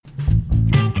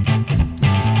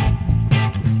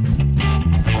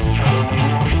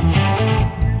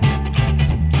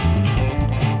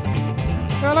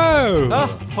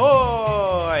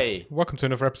Ahoy! Welcome to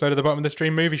another episode of the Bottom of the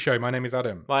Stream Movie Show. My name is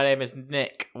Adam. My name is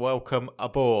Nick. Welcome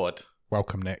aboard.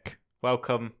 Welcome, Nick.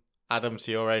 Welcome, Adam,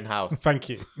 to your own house. Thank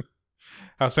you.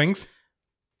 How's things?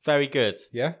 Very good.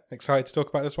 Yeah? Excited to talk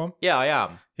about this one? Yeah, I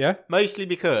am. Yeah? Mostly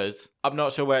because I'm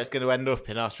not sure where it's going to end up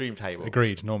in our stream table.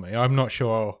 Agreed, normally. I'm not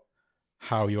sure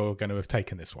how you're going to have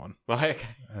taken this one. Right, okay.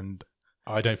 And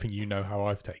I don't think you know how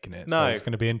I've taken it. No. So it's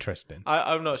going to be interesting.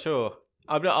 I'm not sure.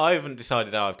 I haven't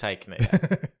decided how I've taken it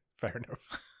yet. Fair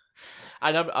enough.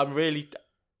 And I'm really...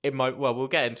 we'll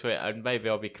get into it and maybe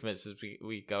I'll be convinced as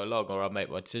we go along or I'll make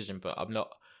my decision, but I'm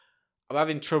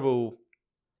having trouble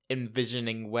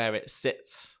envisioning where it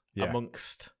sits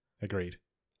amongst Agreed.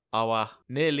 our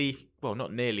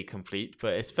not nearly complete,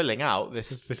 but it's filling out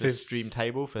this is stream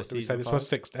table for season 5.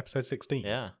 This was episode 16.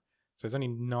 Yeah. So there's only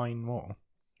 9 more.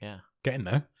 Yeah. Getting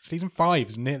there. Season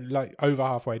 5 is nearly over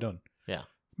halfway done. Yeah.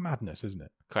 Madness, isn't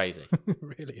it? Crazy. It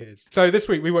really is. So this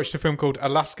week we watched a film called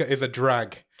Alaska is a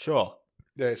Drag. Sure.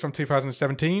 It's from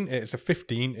 2017. It's a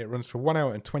 15. It runs for 1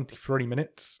 hour and 23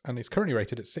 minutes. And it's currently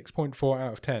rated at 6.4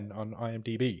 out of 10 on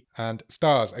IMDb. And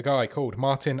stars a guy called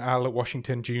Martin Al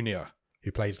Washington Jr.,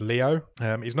 who plays Leo.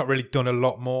 He's not really done a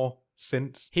lot more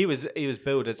since. He was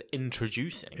billed as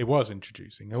introducing. It was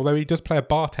introducing. Although he does play a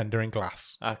bartender in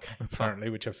Glass. Okay.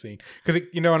 Apparently, which I've seen. Because,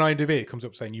 on IMDb, it comes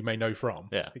up saying you may know from.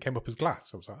 Yeah. It came up as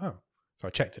Glass. So I was like, oh. So I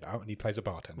checked it out and he plays a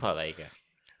bartender. Well, there you go.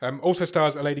 Also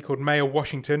stars a lady called Maya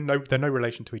Washington. No, they're no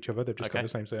relation to each other. They've just got the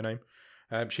same surname.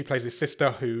 She plays his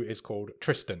sister, who is called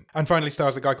Tristan. And finally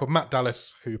stars a guy called Matt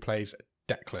Dallas, who plays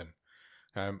Declan.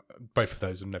 Both of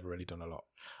those have never really done a lot.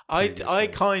 I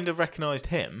kind of recognised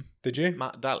him. Did you?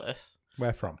 Matt Dallas.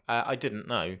 Where from? I didn't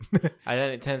know. And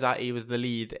then it turns out he was the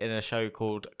lead in a show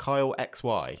called Kyle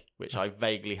XY, which I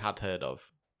vaguely had heard of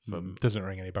from Doesn't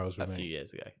ring any bells with a me. few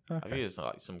years ago. Okay. I think he was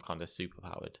like some kind of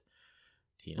superpowered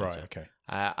teenager. Right, okay.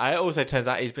 It also turns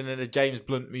out he's been in a James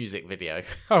Blunt music video.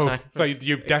 Oh, so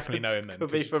you definitely know him then.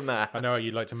 Could be from there. I know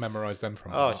you like to memorise them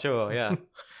from. Oh, sure, yeah.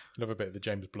 Love a bit of the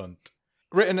James Blunt.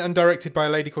 Written and directed by a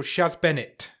lady called Shaz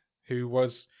Bennett, who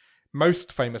was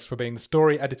most famous for being the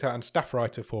story editor and staff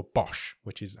writer for Bosch,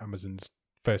 which is Amazon's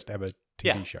first ever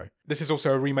TV show. This is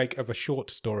also a remake of a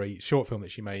short film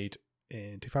that she made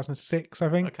in 2006, I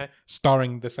think. Okay.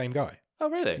 Starring the same guy. Oh,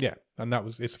 really? Yeah, and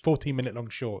it's a 14-minute long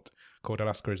short called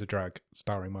Alaska is a Drag,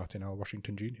 starring Martin L.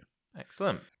 Washington Jr.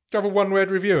 Excellent. Do you have a one-word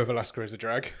review of Alaska is a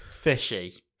Drag?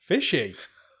 Fishy. Fishy.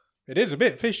 It is a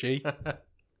bit fishy.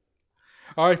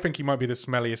 I think he might be the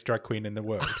smelliest drag queen in the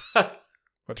world.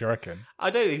 What do you reckon? I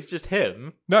don't think it's just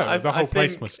him. No, the whole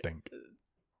place must stink.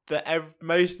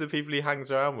 Most of the people he hangs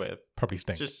around with probably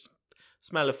stink. Just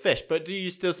smell of fish. But do you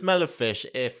still smell of fish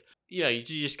if, you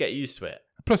just get used to it?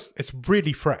 Plus, it's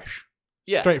really fresh.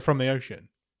 Yeah. Straight from the ocean.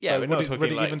 Yeah, So we're not would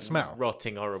talking it like even smell?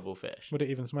 rotting, horrible fish. Would it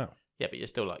even smell? Yeah, but you're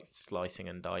still like slicing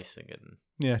and dicing. And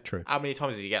Yeah, true. how many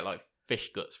times did you get like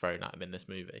fish guts thrown at him in this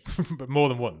movie? But more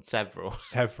than once. Several.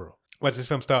 Where does this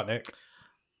film start, Nick?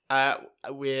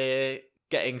 We're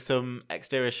getting some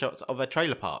exterior shots of a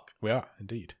trailer park. We are,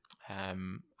 indeed.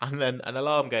 And then an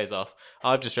alarm goes off.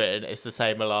 I've just written it's the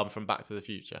same alarm from Back to the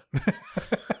Future.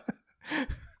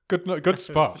 Good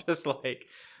spot. It's just like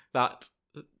that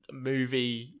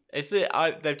movie. It's a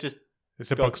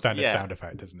bog standard sound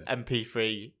effect, isn't it?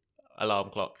 MP3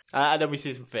 alarm clock. And then we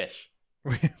see some fish.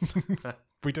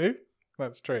 We do?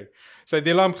 That's true. So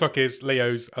the alarm clock is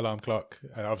Leo's alarm clock.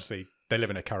 Obviously, they live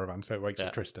in a caravan, so it wakes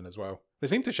up Tristan as well. They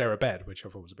seem to share a bed, which I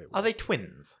thought was a bit weird. Are they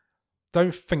twins?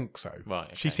 Don't think so. Right.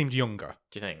 Okay. She seemed younger.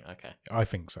 Do you think? Okay. I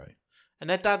think so.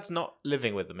 And their dad's not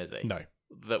living with them, is he? No.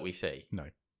 That we see. No.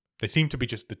 They seem to be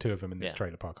just the two of them in this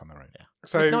trailer park on their own. Yeah.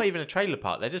 So it's not even a trailer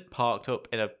park. They're just parked up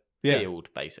in a field,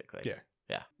 basically. Yeah.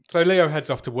 Yeah. So Leo heads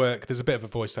off to work. There's a bit of a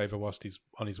voiceover whilst he's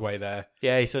on his way there.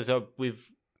 Yeah, he says, we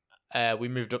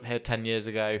moved up here 10 years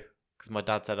ago because my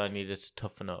dad said I needed to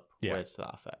toughen up. Yeah. Words to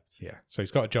that effect. Yeah. So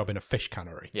he's got a job in a fish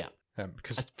cannery. Yeah.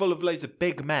 Because it's full of loads of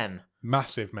big men.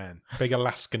 Massive men. Big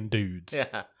Alaskan dudes.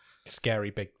 Yeah. Scary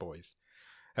big boys.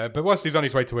 But whilst he's on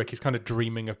his way to work, he's kind of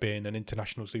dreaming of being an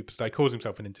international superstar. He calls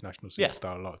himself an international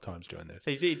superstar a lot of times during this.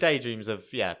 So he daydreams of,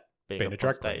 being up a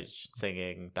drag on stage,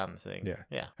 singing, dancing. Yeah.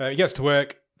 Yeah. He gets to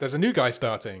work. There's a new guy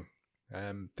starting.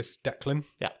 This is Declan.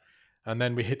 Yeah. And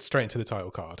then we hit straight into the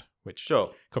title card, which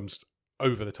comes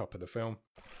over the top of the film.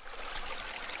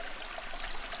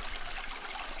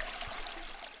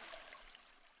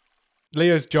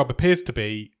 Leo's job appears to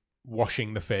be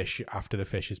washing the fish after the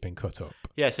fish has been cut up.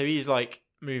 Yeah, so he's like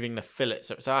moving the fillet.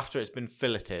 So after it's been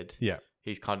filleted, yeah,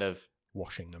 he's kind of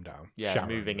washing them down. Yeah,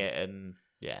 moving it and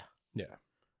yeah.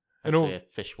 And all, a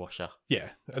dishwasher. yeah,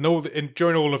 and all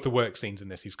during all of the work scenes in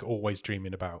this, he's always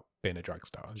dreaming about being a drag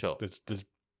star. Sure. There's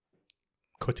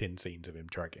cut-in scenes of him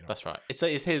dragging. That's right.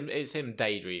 It's him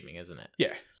daydreaming, isn't it?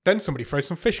 Yeah. Then somebody throws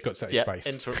some fish guts at his face.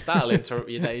 That'll interrupt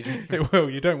your daydream. It will.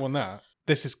 You don't want that.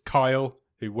 This is Kyle,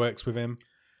 who works with him.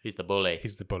 He's the bully.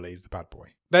 He's the bully. He's the bad boy.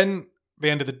 Then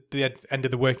the end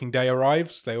of the working day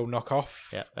arrives. They all knock off.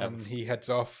 Yeah. And he heads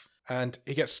off. And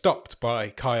he gets stopped by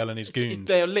Kyle and his goons.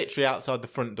 They are literally outside the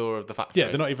front door of the factory. Yeah,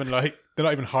 they're not even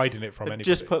hiding it from anybody.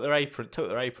 Just took their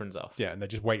aprons off. Yeah, and they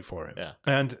just wait for him. Yeah.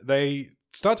 And they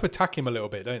start to attack him a little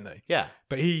bit, don't they? Yeah.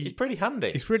 But he's pretty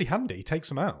handy. He's really handy. He takes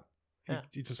them out. Yeah.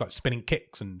 He's just like spinning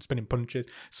kicks and spinning punches.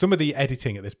 Some of the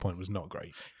editing at this point was not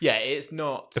great. Yeah, it's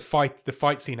not. The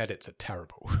fight scene edits are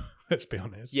terrible. Let's be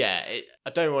honest. Yeah, I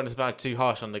don't want to sound too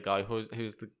harsh on the guy.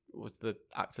 What's the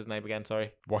actor's name again?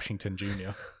 Sorry, Washington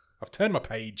Jr. I've turned my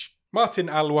page. Martin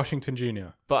Al Washington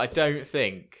Jr. But I don't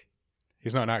think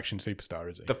he's not an action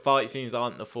superstar, is he? The fight scenes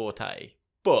aren't the forte,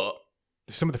 but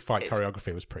some of the fight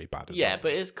choreography was pretty bad. Yeah,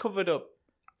 but it's covered up.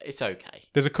 It's okay.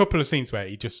 There's a couple of scenes where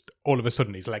he just all of a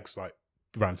sudden his legs like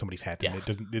around somebody's head, and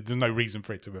there's no reason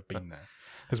for it to have been there.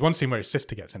 There's one scene where his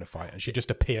sister gets in a fight and she just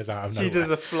appears out of nowhere. She does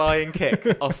a flying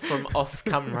kick off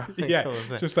camera. Yeah,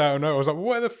 just out of nowhere. I was like,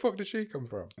 where the fuck did she come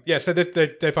from? Yeah, so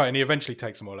they're fighting. He eventually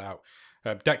takes them all out.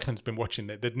 Declan's been watching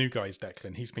the new guy is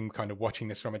Declan. He's been kind of watching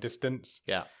this from a distance.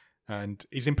 Yeah. And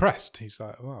he's impressed. He's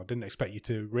like, well, I didn't expect you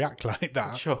to react like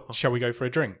that. Sure. Shall we go for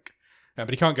a drink? But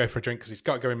he can't go for a drink because he's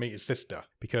got to go and meet his sister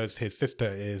because his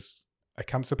sister is a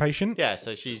cancer patient. Yeah,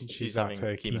 so she's having at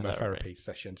a chemotherapy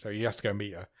session, so he has to go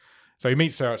meet her. So he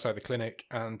meets her outside the clinic,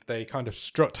 and they kind of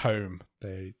strut home.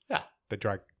 They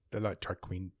drag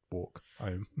queen walk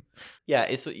home. Yeah,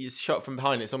 it's shot from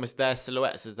behind. It's almost their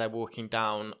silhouettes as they're walking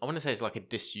down. I want to say it's like a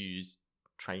disused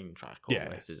train track,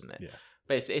 almost, isn't it? Yeah.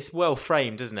 But it's well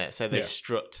framed, isn't it? So they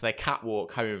strut, they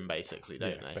catwalk home, basically,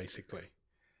 don't they? Basically,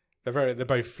 they're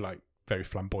both like very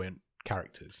flamboyant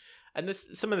characters. And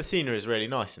some of the scenery is really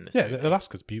nice in this. Yeah, movie.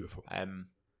 Alaska's beautiful.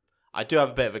 I do have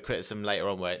a bit of a criticism later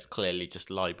on where it's clearly just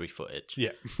library footage.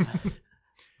 Yeah.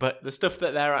 But the stuff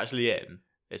that they're actually in,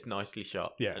 it's nicely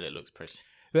shot. Yeah. And it looks pretty.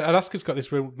 Alaska's got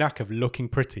this real knack of looking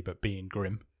pretty but being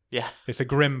grim. Yeah. It's a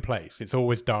grim place. It's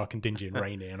always dark and dingy and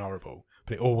rainy and horrible,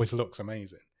 but it always looks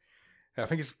amazing. I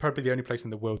think it's probably the only place in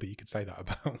the world that you could say that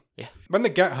about. Yeah. When they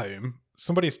get home,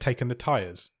 somebody has taken the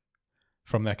tyres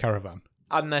from their caravan.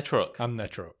 And their truck.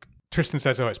 Tristan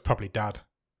says, it's probably Dad.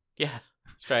 Yeah.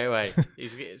 Straight away.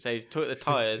 He's took the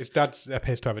tyres. His dad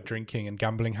appears to have a drinking and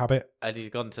gambling habit. And he's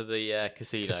gone to the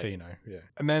casino. Yeah.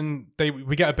 And then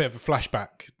we get a bit of a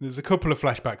flashback. There's a couple of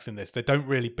flashbacks in this. They don't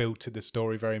really build to the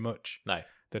story very much. No.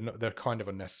 They're kind of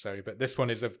unnecessary. But this one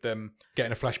is of them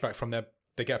getting a flashback from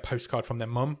they get a postcard from their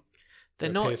mum.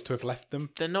 Appears to have left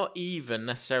them. They're not even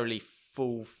necessarily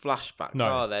full flashbacks,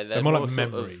 are they? They're more like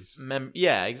memories.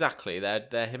 Yeah, exactly.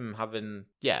 They're him having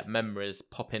memories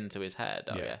pop into his head,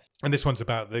 I guess. And this one's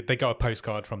about they got a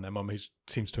postcard from their mum who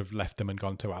seems to have left them and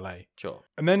gone to LA. Sure.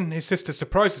 And then his sister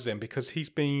surprises him because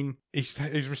he's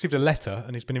received a letter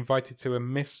and he's been invited to a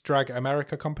Miss Drag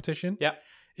America competition. Yeah.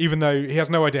 Even though he has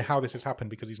no idea how this has happened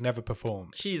because he's never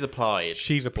performed. She's applied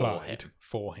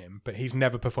for him, but he's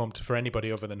never performed for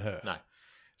anybody other than her. No.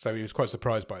 So he was quite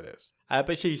surprised by this.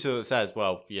 But she sort of says,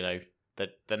 well, that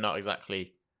they're not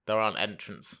exactly, there aren't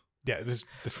entrants. Yeah, there's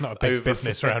not a big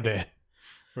business around here.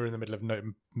 We're in the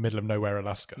middle of nowhere,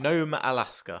 Alaska. Nome,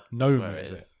 Alaska. Nome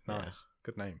is it? Nice. Yeah.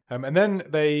 Good name. And then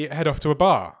they head off to a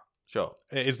bar. Sure.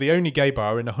 It is the only gay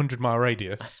bar in a 100-mile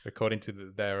radius, according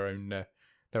to their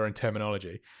own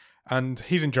terminology. And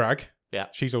he's in drag. Yeah.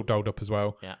 She's all dolled up as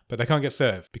well. Yeah. But they can't get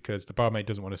served because the barmaid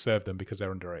doesn't want to serve them because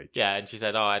they're underage. Yeah, and she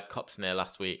said, I had cops in here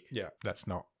last week. Yeah, that's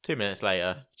not. 2 minutes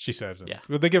later. She serves them. Yeah.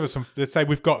 Well, they give us they say,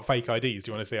 we've got fake IDs.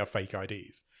 Do you want to see our fake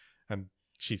IDs? And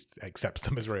she accepts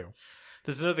them as real.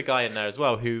 There's another guy in there as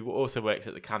well who also works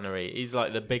at the cannery. He's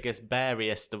like the biggest,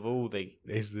 beariest of all the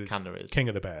canneries. King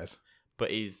of the bears.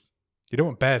 But he's... You don't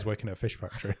want bears working at a fish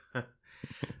factory.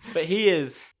 But he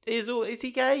is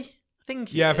he gay? I think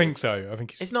he is. I think so. I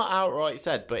think it's not outright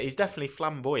said, but he's definitely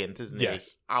flamboyant, isn't he?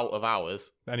 Yes. Out of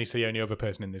hours. And he's the only other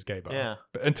person in this gay bar. Yeah.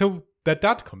 But until their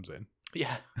dad comes in.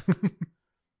 Yeah.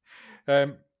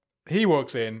 He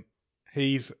walks in.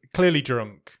 He's clearly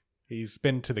drunk. He's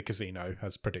been to the casino,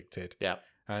 as predicted. Yeah.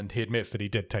 And he admits that he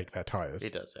did take their tyres. He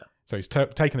does, yeah. So he's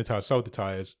taken the tyres, sold the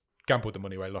tyres, gambled the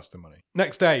money away, lost the money.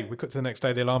 Next day, we cut to the next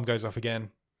day. The alarm goes off again.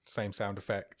 Same sound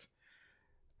effect.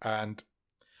 And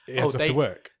he heads off to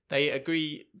work. They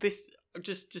agree. This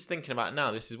just thinking about it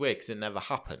now. This is weird because it never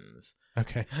happens.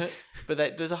 Okay.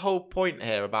 But there's a whole point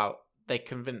here about they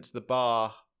convince the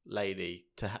bar lady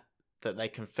that they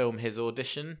can film his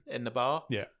audition in the bar.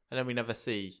 Yeah. And then we never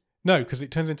see No, because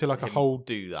it turns into like a him whole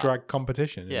do that. drag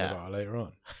competition in Yeah. the bar later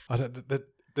on. I don't.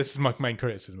 This is my main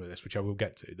criticism of this, which I will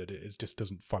get to, that it just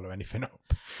doesn't follow anything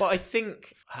up. But I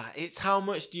think it's how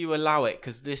much do you allow it?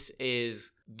 Because this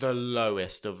is the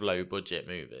lowest of low budget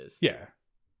movies. Yeah.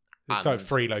 It's like And-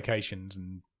 3 locations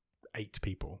and 8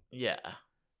 people. Yeah.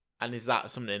 And is that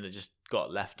something that just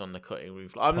got left on the cutting room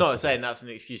floor? I'm not Possibly. saying that's an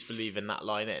excuse for leaving that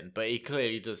line in, but he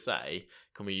clearly does say,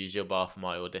 "Can we use your bar for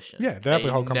my audition?" Yeah, they have he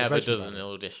a whole never conversation does about an it.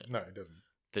 audition. No, it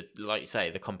doesn't. Like you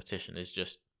say, the competition is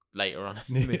just later on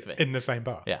in the movie. In the same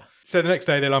bar. Yeah. So the next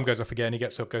day, the alarm goes off again. He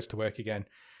gets up, goes to work again.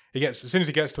 As soon as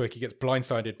he gets to work, he gets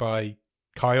blindsided by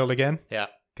Kyle again. Yeah.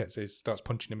 He starts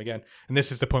punching him again. And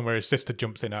this is the point where his sister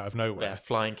jumps in out of Yeah. nowhere.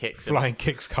 Flying kicks him. Flying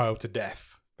kicks Kyle to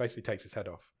death. Basically takes his head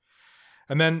off.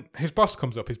 And then his boss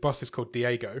comes up. His boss is called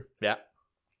Diego. Yeah.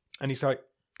 And he's like,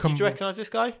 come. Did you recognise this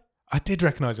guy? I did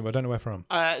recognise him. I don't know where from.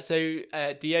 So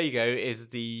Diego is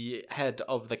the head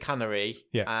of the cannery.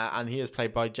 Yeah. And he is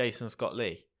played by Jason Scott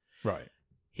Lee. Right.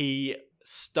 He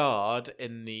starred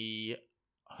in the,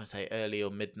 I want to say early or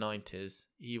mid 90s.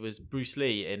 He was Bruce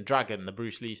Lee in Dragon, the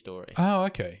Bruce Lee story. Oh,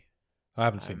 okay. I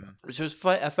haven't seen that. Which was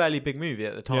a fairly big movie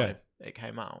at the time it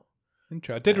came out.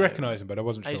 I did recognise him, but I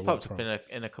wasn't sure. He's where popped it up was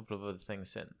in a couple of other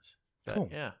things since. But Cool.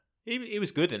 Yeah. He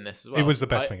was good in this as well. from. It was the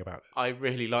best thing about it. I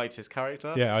really liked his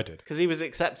character. Yeah, I did. Because he was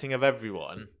accepting of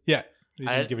everyone. Yeah. He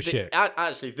didn't And give a shit.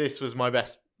 Actually, this was my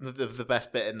best, the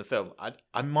best bit in the film.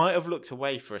 I might have looked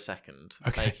away for a second,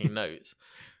 Okay. making notes,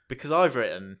 because I've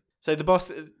written. So the boss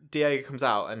Diego comes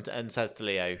out and says to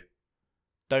Leo,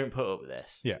 "Don't put up with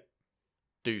this. Yeah.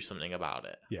 Do something about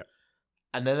it." Yeah.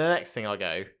 And then the next thing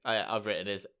I've written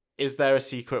is there a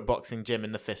secret boxing gym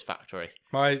in the Fist Factory?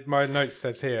 My note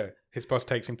says here, his boss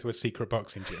takes him to a secret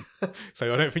boxing gym.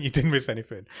 So I don't think you did miss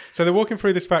anything. So they're walking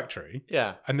through this factory,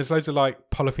 Yeah. and there's loads of like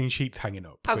polythene sheets hanging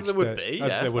up. As which there would they're- be, as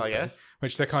yeah, there would I be, guess.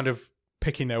 which they're kind of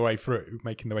picking their way through,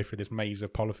 making their way through this maze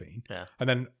of polythene. Yeah. And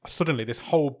then suddenly this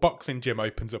whole boxing gym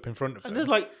opens up in front of them. And there's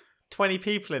like 20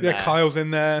 people in yeah, there. Kyle's in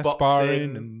there Boxing,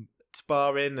 sparring, and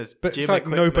Sparring, there's but gym it's like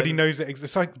equipment. nobody knows it exists.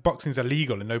 It's like boxing's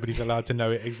illegal and nobody's allowed to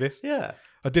know it exists. Yeah.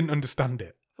 I didn't understand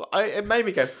it. Well, it made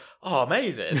me go, oh,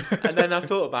 amazing. And then I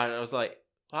thought about it and I was like,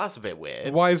 well, that's a bit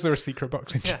weird. Why is there a secret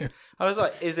boxing Yeah. gym? I was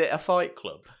like, is it a fight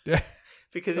club? Yeah.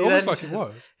 Because It almost like it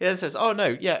was. he then says, oh,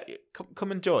 no, yeah,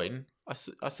 come and join.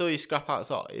 I saw you scrap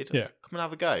outside. Yeah. Come and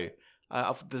have a go.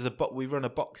 We run a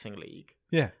boxing league.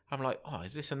 Yeah. I'm like, oh,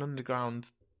 is this an underground,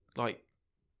 like...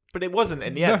 But it wasn't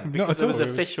in the No, end not because at there was all. It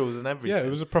was- officials and everything. Yeah, it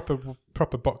was a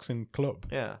proper boxing club.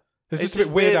 Yeah. It's It's just a bit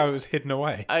just weird weird. how it was hidden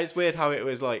away. It's weird how it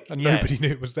was like... And yeah, nobody knew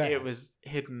it was there. It was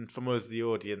hidden from us, the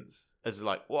audience, as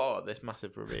like, whoa, this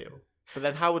massive reveal. But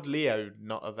then how would Leo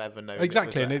not have ever known?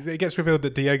 Exactly, and it gets revealed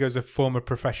that Diego's a former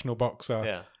professional boxer.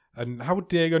 Yeah. And how would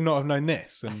Diego not have known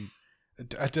this? And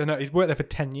I don't know, he'd worked there for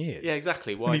 10 years. Yeah,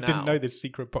 exactly. Why and he now? didn't know this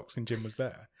secret boxing gym was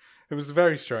there. It was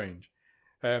very strange.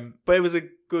 But it was a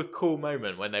good, cool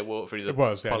moment when they walked through the It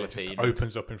was, yeah, and it polythene. just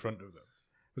opens up in front of them.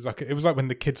 It was like when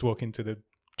the kids walk into the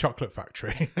chocolate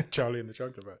factory, Charlie and the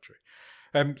Chocolate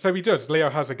Factory. So he does. Leo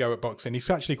has a go at boxing. He's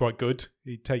actually quite good.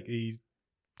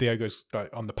 Diego's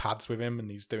like on the pads with him, and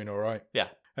he's doing all right. Yeah.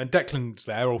 And Declan's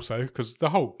there also because the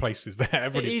whole place is there.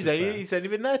 Everybody's He's just there. only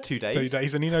been there 2 days. 2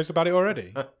 days, and he knows about it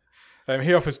already.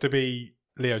 He offers to be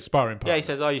Leo's sparring partner. Yeah, he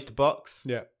says, I used to box.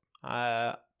 Yeah.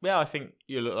 Yeah, I think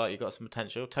you look like you got some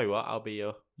potential. Tell you what, I'll be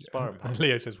your sparring And partner.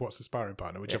 Leo says, "What's the sparring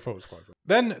partner?" Which I Yeah. thought was quite good.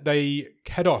 Then they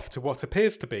head off to what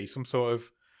appears to be some sort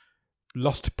of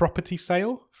lost property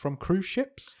sale from cruise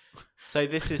ships. So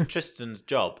this is Tristan's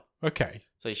job. Okay.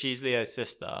 So she's Leo's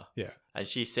sister. Yeah. And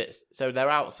she sits... So they're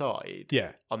outside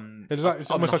Yeah. on, It's like- it's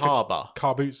on almost the like a harbour.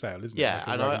 Car boot sale, isn't Yeah, it? Like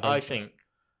a and rag and I bone think...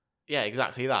 Yeah,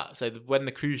 exactly that. So when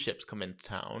the cruise ships come into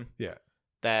town... Yeah.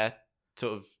 They're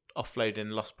sort of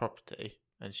offloading lost property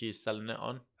and she's selling it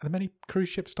on. sale. Are there many cruise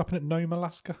ships stopping at Nome,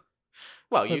 Alaska?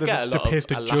 Well, Well, you there's get a lot appears of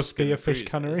to just be Alaskan a fish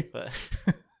cruises, cannery.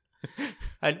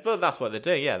 But... but that's what they're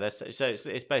doing, yeah. So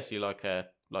it's basically like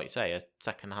you say, a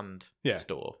second-hand Yeah.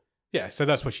 store. Yeah, so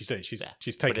that's what she's doing. She's Yeah,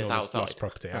 taking it's all this outside. lost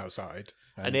property outside.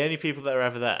 And the only people that are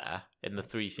ever there in the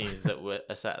 3 scenes that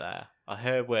are set there are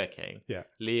her working, Yeah.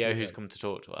 Leo who's Yeah. come to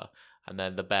talk to her, and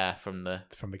then the bear from the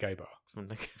gay bar.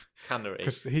 cannery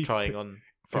 'Cause he- trying on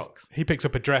 'Cause frocks. he picks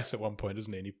up a dress at one point,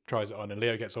 doesn't he? And he tries it on, and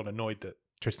Leo gets all annoyed that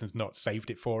Tristan's not saved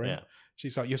it for him. Yeah.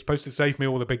 She's like, "You're supposed to save me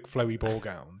all the big flowy ball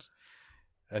gowns."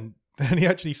 And then he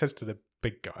actually says to the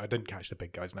big guy, I didn't catch the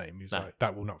big guy's name. He's No. like,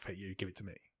 "That will not fit you. Give it to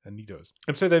me." And he does.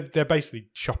 And so they're basically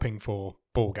shopping for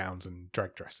ball gowns and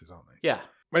drag dresses, aren't they? Yeah.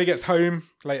 When he gets home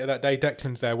later that day,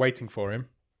 Declan's there waiting for him,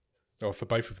 or for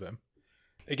both of them.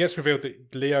 It gets revealed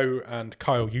that Leo and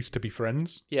Kyle used to be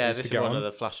friends. Yeah, used this to is get one on. of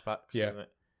the flashbacks. Yeah. Isn't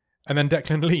it? And then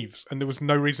Declan leaves, and there was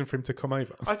no reason for him to come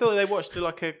over. I thought they watched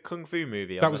like a kung fu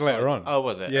movie. That on was the later side. on. Oh,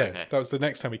 was it? Yeah, Okay. that was the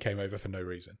next time he came over for no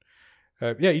reason.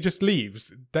 Yeah, he just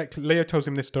leaves. Leo tells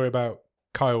him this story about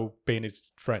Kyle being his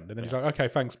friend, and then he's like, okay,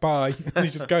 thanks, bye. And he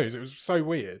just goes. It was so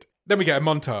weird. Then we get a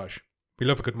montage. We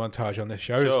love a good montage on this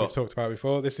show, as Sure. we've talked about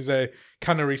before. This is a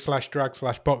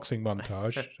cannery/drag/boxing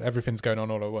montage. Everything's going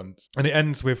on all at once. And it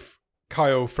ends with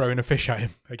Kyle throwing a fish at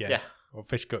him again. Yeah. Or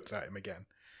fish guts at him again.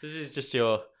 This is just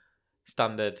your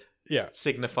standard Yeah.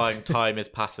 signifying time is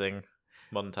passing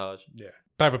montage. Yeah.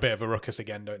 They have a bit of a ruckus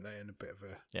again, don't they? And a bit of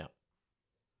a... Yeah.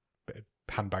 Bit of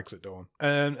handbags at dawn.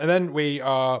 And then we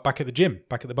are back at the gym,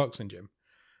 back at the boxing gym.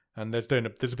 And there's a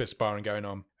bit of sparring going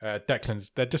on.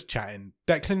 They're just chatting.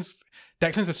 Declan's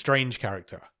a strange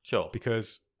character Sure.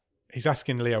 because he's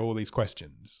asking Leo all these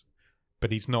questions,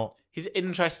 but he's not. He's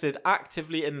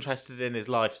actively interested in his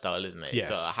lifestyle, isn't he? Yes.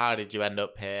 So how did you end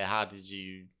up here? How did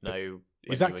you know?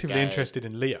 He's actively interested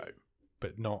in Leo,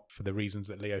 but not for the reasons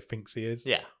that Leo thinks he is.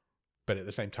 Yeah. But at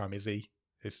the same time, is he?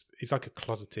 He's like a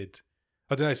closeted.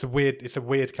 I don't know. It's a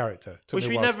weird character. Took Which me a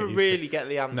we while to never get used really to. get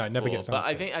the answer. No, never for, gets But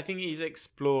I answered. think he's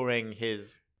exploring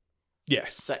his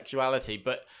Yes. sexuality,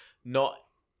 but not.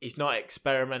 He's not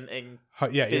experimenting.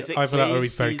 Yeah. Physically, Either that, or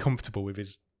he's very he's- comfortable with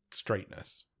his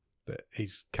straightness. That he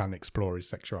can explore his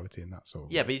sexuality in that sort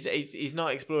of Yeah, way. but he's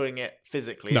not exploring it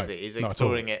physically, No, is he? He's not at all.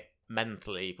 exploring it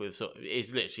mentally. With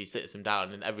he's literally sits him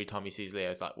down, and every time he sees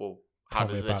Leo, it's like, well, how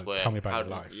does this work? Tell me about How your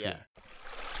does- life. Yeah.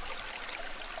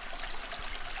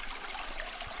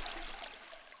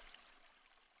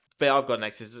 Bit I've got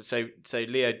next is so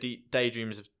Leo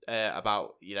daydreams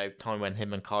about time when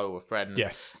him and Kyle were friends.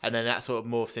 Yes. And then that sort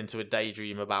of morphs into a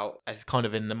daydream about, it's kind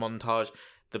of in the montage,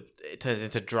 it turns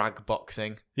into drag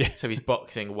boxing. Yeah. So he's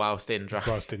boxing whilst in drag.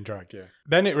 Whilst in drag, yeah.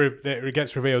 Then it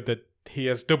gets revealed that he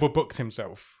has double booked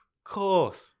himself Of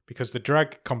course. because the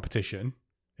drag competition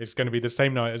is going to be the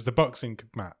same night as the boxing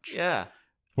match. Yeah.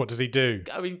 What does he do?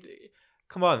 I mean,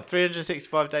 come on,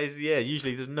 365 days a year.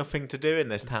 Usually there's nothing to do in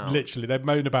this town. Literally, they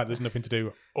moan about there's nothing to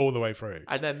do all the way through.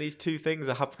 And then these two things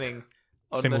are happening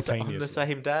on Simultaneously. the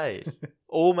same day.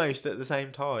 Almost at the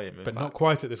same time. in But not fact.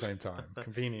 quite at the same time,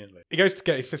 conveniently. He goes to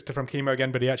get his sister from chemo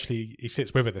again, but he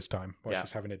sits with her this time while Yeah.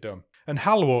 she's having it done. And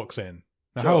Hal walks in.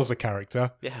 Now, Sure. Hal's a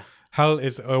character. Yeah. Hal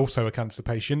is also a cancer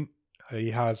patient.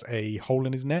 He has a hole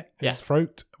in his neck, in Yeah. his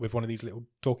throat, with one of these little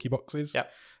talkie boxes.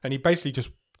 Yep. And he basically just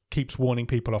keeps warning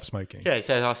people off smoking. Yeah, he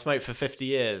says, I smoked for 50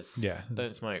 years. Yeah.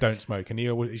 Don't smoke. Don't smoke. And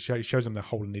he shows them the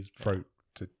hole in his throat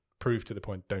to prove to the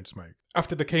point, don't smoke.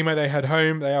 After the chemo, they head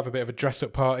home. They have a bit of a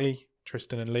dress-up party,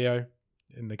 Tristan and Leo,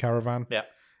 in the caravan. Yeah.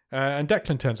 And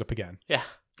Declan turns up again. Yeah.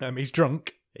 He's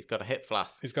drunk. He's got a hip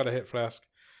flask. He's got a hip flask.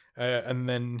 And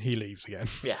then he leaves again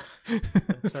Yeah.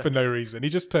 for no reason. He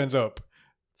just turns up.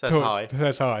 Says hi.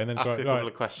 Says hi. And then Asks it's a like, couple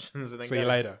of questions and then see you goes.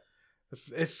 later.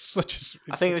 It's such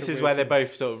a... I think this is where they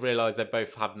both sort of realise they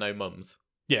both have no mums.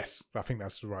 Yes, I think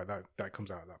that's right. That comes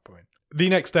out at that point. The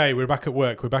next day, we're back at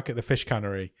work. We're back at the fish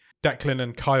cannery. Declan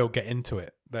and Kyle get into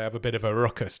it. They have a bit of a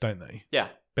ruckus, don't they? Yeah.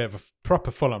 Bit of a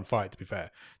proper full-on fight, to be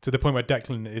fair. To the point where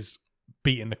Declan is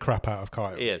beating the crap out of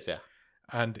Kyle. He is, yeah.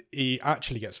 And he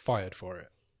actually gets fired for it.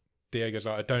 Diego's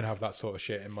like, I don't have that sort of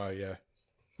shit in my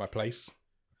my place.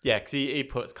 Yeah, because he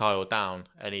puts Kyle down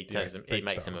and he Yeah, he big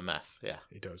makes style. him a mess. Yeah.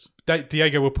 He does.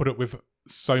 Diego will put up with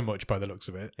so much by the looks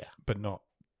of it. Yeah. But not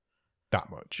that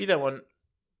much. You don't want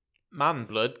man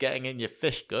blood getting in your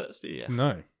fish guts, do you?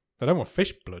 No. I don't want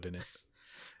fish blood in it.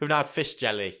 We've now had fish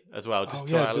jelly as well, just Oh,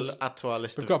 to yeah, there's- add to our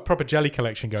list We've of... got a proper jelly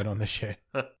collection going on this year.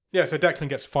 Yeah, so Declan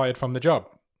gets fired from the job.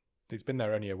 He's been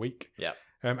there only a week. Yeah.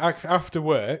 After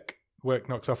work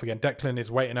knocks off again. Declan is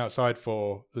waiting outside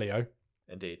for Leo,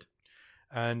 Indeed.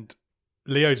 and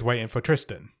Leo's waiting for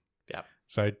Tristan. Yeah.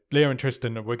 So Leo and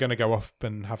Tristan, we're going to go off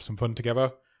and have some fun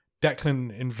together.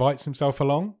 Declan invites himself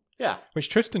along, Yeah, which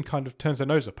Tristan kind of turns her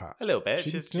nose up at. a little bit.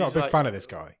 She's not a big fan of this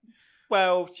guy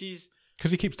Well, she's...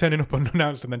 because he keeps turning up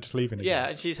unannounced and then just leaving. Yeah, again.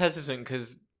 and she's hesitant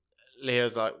because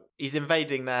Leo's like... He's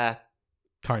invading their...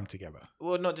 Time together.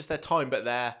 Well, not just their time, but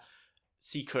their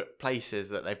secret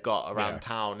places that they've got around Yeah.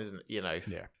 town, isn't it? You know?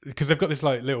 Yeah, because they've got this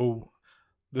like little.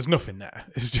 There's nothing there.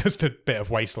 It's just a bit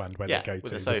of wasteland where Yeah, they go with to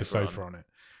a with a sofa sofa on it.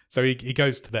 So he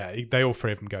goes to there. They all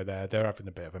three of them go there. They're having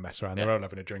a bit of a mess around. Yeah. They're all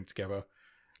having a drink together.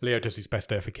 Leo does his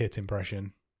best Eartha Kitt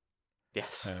impression.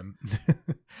 Yes.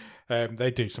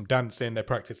 They do some dancing. They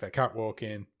practice their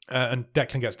catwalking. And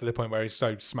Declan gets to the point where he's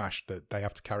so smashed that they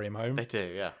have to carry him home. They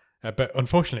do, yeah. But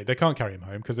unfortunately, they can't carry him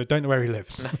home because they don't know where he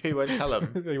lives. No, he won't tell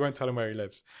him. They won't tell him where he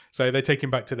lives. So they take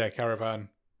him back to their caravan,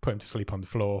 put him to sleep on the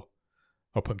floor,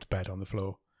 I'll put him to bed on the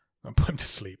floor. I'll put him to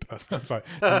sleep. That's like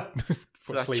put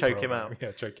So sleeper choke him on out.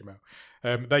 Yeah, choke him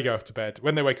out. They go off to bed.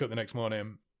 When they wake up the next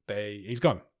morning, he's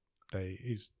gone.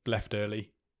 He's left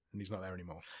early and he's not there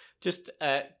anymore. Just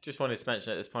wanted to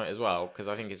mention at this point as well, because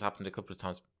I think it's happened a couple of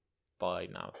times by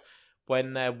now.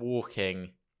 When they're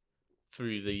walking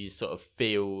through these sort of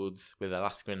fields with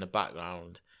Alaska in the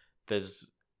background,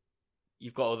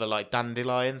 you've got all the like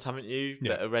dandelions, haven't you,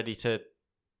 that are ready to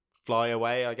fly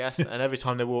away, I guess. And every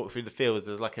time they walk through the fields,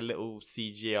 there's like a little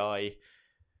CGI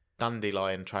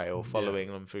dandelion trail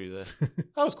following them through the.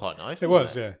 That was quite nice. It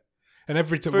was, yeah. And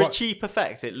every time for a cheap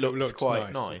effect, it looks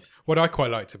quite nice. What I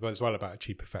quite liked as well about a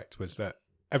cheap effect was that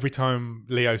every time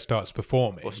Leo starts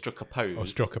performing or struck a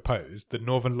pose, the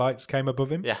Northern Lights came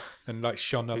above him, and like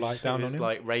shone a light down on him,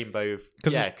 like rainbow.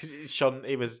 Because it shone.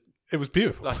 It was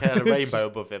beautiful. Like it had a rainbow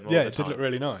above him. All the it did look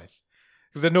really nice.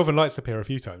 Because the Northern Lights appear a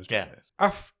few times during this.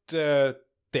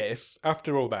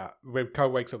 After all that,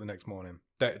 Kyle wakes up the next morning.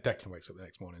 Declan wakes up the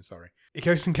next morning. Sorry, he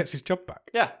goes and gets his job back.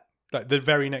 Yeah. Like the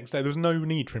very next day, there was no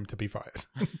need for him to be fired.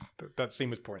 That scene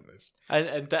was pointless.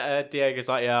 And Diego's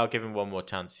like, "Yeah, I'll give him one more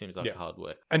chance. Seems like a hard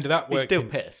work." And that he's still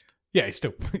pissed. Yeah, he's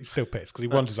still pissed because he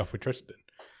wanders off with Tristan.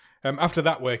 After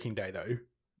that working day, though,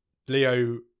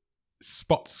 Leo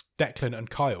spots Declan and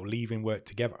Kyle leaving work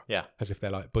together. Yeah, as if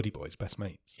they're like buddy boys, best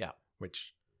mates. Yeah,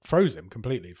 which throws him for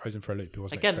a loop.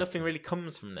 Again, nothing really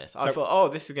comes from this. I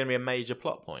thought, this is going to be a major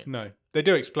plot point. No, they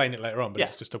do explain it later on, but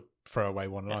it's just a throwaway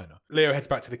one-liner. Leo heads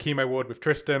back to the chemo ward with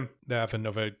Tristan. They have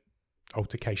another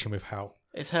altercation with Hal.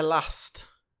 It's her last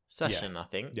session, I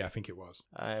think. Yeah, I think it was.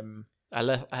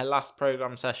 Her last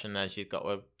program session, and she's got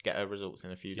to get her results in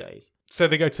a few days. So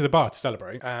they go to the bar to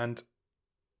celebrate, and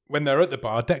when they're at the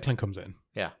bar, Declan comes in.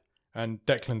 Yeah. And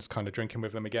Declan's kind of drinking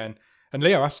with them again. And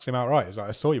Leo asks him outright, he's like,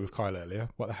 I saw you with Kyle earlier.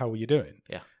 What the hell were you doing?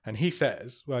 Yeah. And he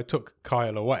says, well, I took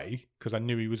Kyle away because I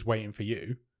knew he was waiting for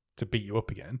you to beat you up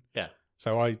again. Yeah.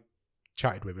 So I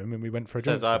chatted with him and we went for a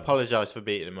drink. Says, I apologise for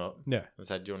beating him up. Yeah. And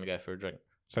said, do you want to go for a drink?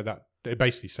 So that it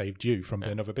basically saved you from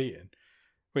another beating,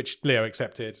 which Leo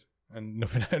accepted and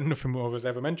nothing more was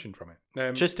ever mentioned from it.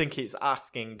 Tristan keeps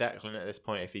asking Declan at this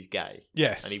point if he's gay.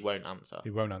 Yes. And he won't answer.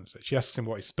 She asks him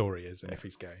what his story is and if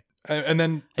he's gay. And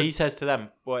then he says to them,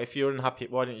 well, if you're unhappy,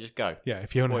 why don't you just go? Yeah,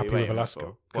 if you're unhappy with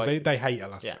Alaska. Because they hate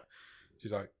Alaska. Yeah.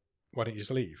 She's like, why don't you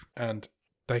just leave? And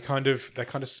they're kind of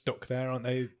stuck there, aren't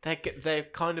they? They're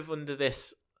kind of under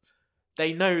this.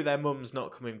 They know their mum's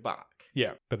not coming back.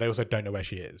 Yeah, but they also don't know where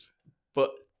she is.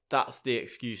 But that's the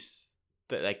excuse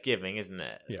that they're giving, isn't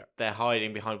it? Yeah. They're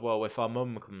hiding behind, well, if our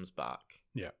mum comes back.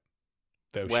 Yeah.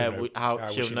 She'll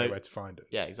know where to find us.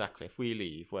 Yeah, exactly. If we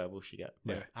leave, where will she get?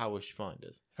 How will she find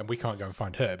us? And we can't go and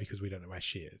find her because we don't know where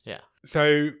she is. Yeah.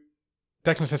 So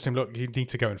Declan says to him, look, you need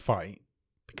to go and fight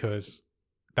because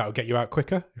that'll get you out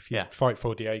quicker. If you fight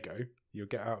for Diego, you'll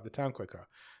get out of the town quicker.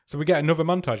 So we get another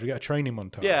montage. We get a training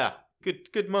montage. Yeah.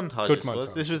 Good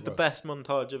montage. This was the best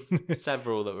montage of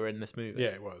several that were in this movie. Yeah,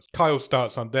 it was. Kyle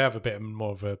starts on. They have a bit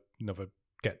more of another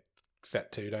get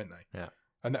set to, don't they? Yeah.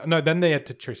 And then they head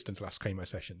to Tristan's last chemo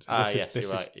sessions.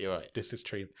 You're right. This is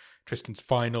Tristan's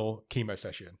final chemo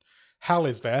session. Hal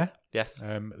is there. Yes.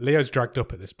 Leo's dragged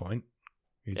up at this point.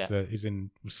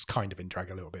 He's kind of in drag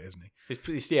a little bit, isn't he? He's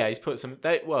put some.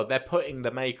 They're putting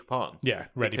the makeup on. Yeah,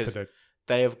 ready for the.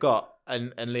 They have got,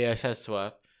 and Leo says to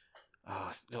her,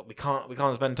 look, we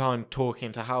can't spend time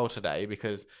talking to Hal today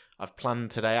because I've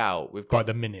planned today out. We've got by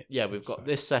the minute. Yeah, we've got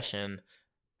this session,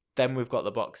 then we've got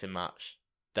the boxing match,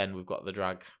 then we've got the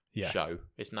drag show.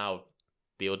 It's now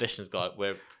the audition's got.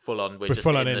 We're full on. We're just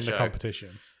full on in the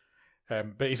competition.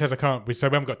 But he says, I can't. So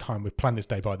we haven't got time. We've planned this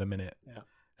day by the minute.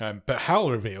 Yeah. But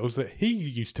Hal reveals that he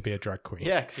used to be a drag queen.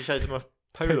 Yeah, because he shows him a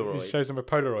Polaroid. He shows him a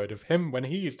Polaroid of him when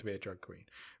he used to be a drag queen,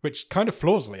 which kind of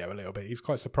floors Leo a little bit. He's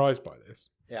quite surprised by this.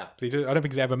 Yeah. I don't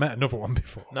think he's ever met another one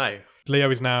before. No.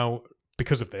 Leo is now,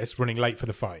 because of this, running late for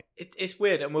the fight. It's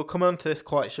weird, and we'll come on to this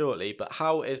quite shortly, but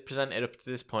Hal is presented up to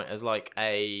this point as like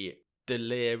a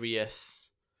delirious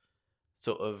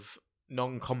sort of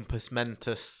non-compos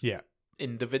mentis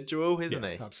individual, isn't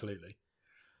he? Absolutely.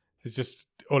 It's just,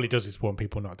 all he does is warn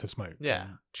people not to smoke. Yeah.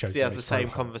 He has the same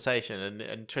conversation,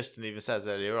 and Tristan even says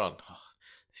earlier on,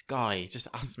 this guy just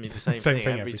asks me the same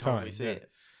thing every time we see it.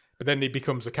 But then he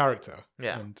becomes a character.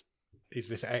 Yeah. And he's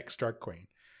this ex-drag queen.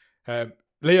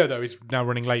 Leo, though, is now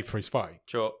running late for his fight.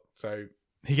 Sure. So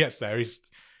he gets there.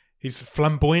 He's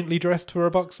flamboyantly dressed for a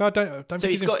boxer. I don't think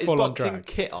he's got his boxing drag.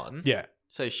 kit on. Yeah.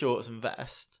 So shorts and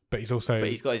vest. But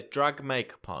he's got his drag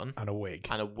makeup on. And a wig.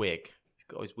 He's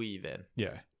got his weave in.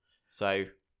 Yeah. So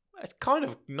it's kind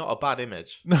of not a bad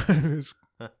image. No,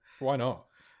 why not?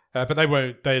 But they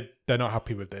won't. They're not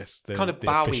happy with this. It's kind of the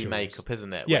Bowie officials. makeup,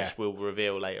 isn't it? Yeah. Which we'll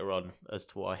reveal later on as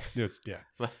to why. Yeah,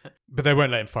 but they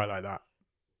won't let him fight like that.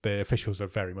 The officials are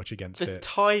very much against The it.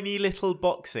 tiny little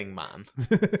boxing man,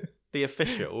 the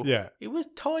official. Yeah, He was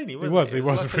tiny, wasn't he? He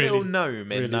was like really, a little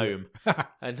gnome in really Gnome.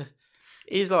 And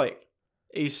he's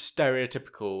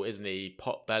stereotypical, isn't he?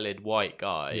 Pot-bellied white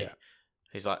guy. Yeah.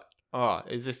 He's like, are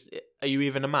you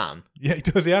even a man? Yeah, he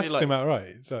does. He asks like- him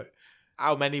outright. So,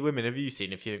 How many women have you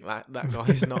seen if you think that guy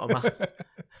is not a man?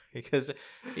 Because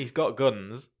he's got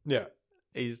guns. yeah,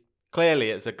 He's clearly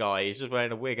it's a guy. He's just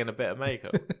wearing a wig and a bit of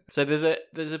makeup. So there's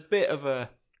a bit of a.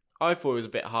 I thought it was a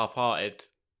bit half-hearted.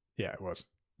 yeah, it was.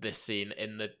 This scene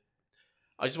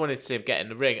I just wanted to see him get in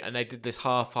the ring, and they did this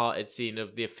half-hearted scene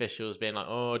of the officials being like,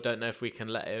 "Oh, I don't know if we can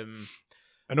let him."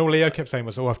 And all Leo kept saying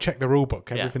was, "Oh, I've checked the rule book.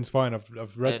 Yeah. Everything's fine.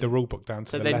 I've read the rule book down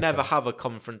to So the they letter." never have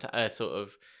a sort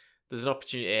of. There's an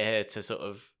opportunity here to sort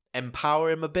of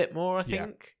empower him a bit more, I Yeah.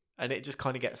 think, and it just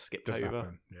kind of gets skipped Doesn't over.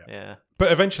 happen, yeah. Yeah,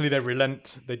 But eventually they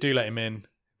relent. They do let him in.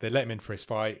 They let him in for his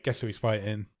fight. Guess who he's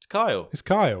fighting? it's Kyle. It's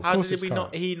Kyle. Of How course did it's we Kyle.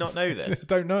 not know this?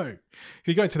 Don't know.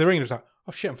 He got into the ring and was like,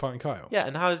 "Oh shit, I'm fighting Kyle." Yeah,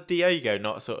 and how has Diego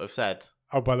not sort of said?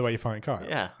 Oh, by the way, you're fighting Kyle.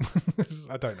 Yeah,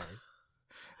 I don't know.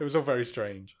 It was all very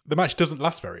strange. The match doesn't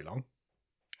last very long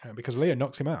because Leo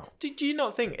knocks him out. did you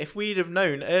not think if we'd have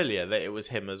known earlier that it was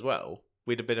him as well,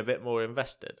 we'd have been a bit more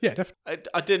invested? Yeah, definitely.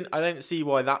 I don't see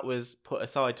why that was put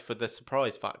aside for the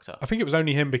surprise factor. I think it was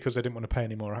only him because they didn't want to pay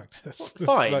any more actors.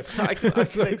 Fine, Like- I can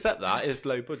it's like- accept that. It's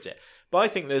low budget, but I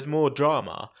think there's more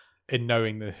drama in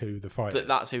knowing who the fight is.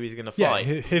 that's who he's going to Yeah, fight,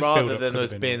 his rather build-up than could have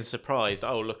us been being more. surprised.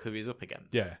 Oh, look who he's up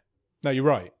against. Yeah. No, you're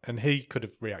right. And he could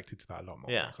have reacted to that a lot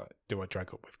more. Yeah. It's like, do I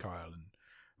drag up with Kyle and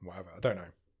whatever? I don't know.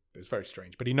 It was very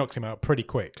strange. But he knocks him out pretty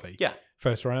quickly. Yeah.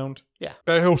 First round. Yeah.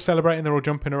 They're all celebrating. They're all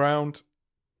jumping around.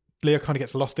 Leo kind of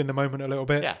gets lost in the moment a little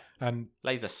bit. Yeah. And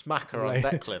Lays a smacker on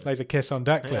Declan. lays a kiss on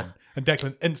Declan. Yeah. And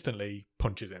Declan instantly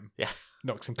punches him. Yeah.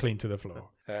 Knocks him clean to the floor.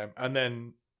 And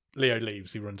then Leo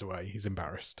leaves. He runs away. He's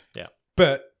embarrassed. Yeah.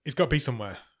 But he's got to be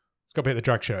somewhere. He's got to be at the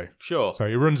drag show. Sure. So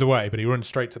he runs away, but he runs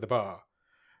straight to the bar,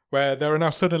 where there are now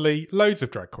suddenly loads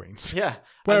of drag queens. Yeah.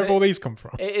 Where And have all these come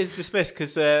from? It is dismissed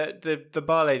because the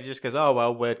bar lady just goes, "Oh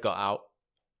well, word got out."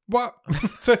 What?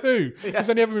 To who? Yeah. There's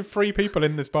only ever been 3 people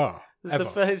in this bar.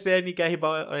 It's the only gay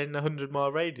bar in a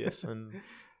 100-mile radius, and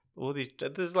all these.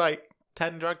 There's like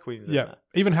 10 drag queens. In Yeah. there.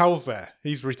 Even Hal's there.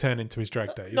 He's returning to his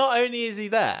drag days. Not only is he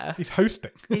there, He's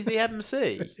hosting. he's the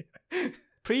MC.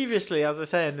 Previously, as I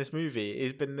say in this movie,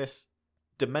 he's been this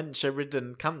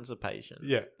dementia-ridden cancer patient.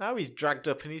 Yeah. Now he's dragged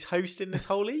up and he's hosting this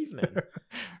whole evening.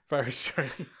 Very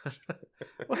strange.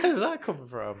 Where does that come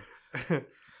from?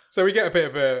 So we get a bit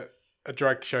of a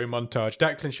drag show montage.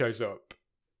 Declan shows up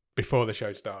before the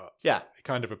show starts. Yeah. He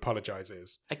kind of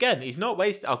apologises. Again, he's not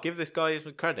wasting. I'll give this guy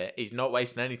some credit. He's not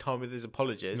wasting any time with his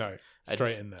apologies. No, and straight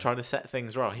just in there. trying to set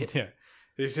things right. Yeah.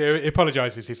 He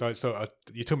apologises. He's like,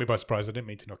 you took me by surprise. I didn't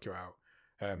mean to knock you out.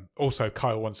 Also,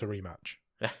 Kyle wants a rematch.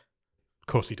 Yeah. Of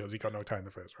course he does. He got knocked out in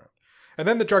the first round. And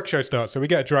then the drag show starts. So we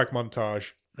get a drag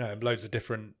montage. Loads of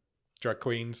different drag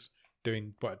queens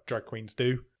doing what drag queens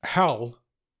do. Hal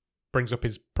brings up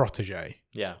his protege,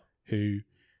 Yeah. who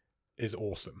is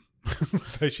awesome.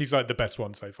 So she's like the best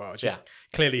one so far. She's Yeah.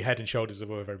 clearly head and shoulders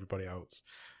above everybody else.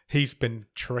 He's been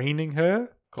training her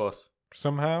Of course.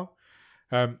 somehow,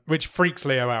 which freaks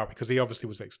Leo out because he obviously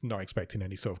was not expecting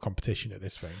any sort of competition at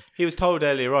this thing. He was told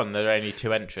earlier on there are only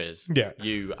 2 entries. Yeah.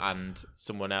 You and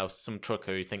someone else, some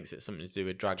trucker who thinks it's something to do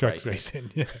with drag Drag racing.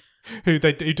 racing, yeah. Who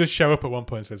does show up at one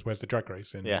point and says, "Where's the drag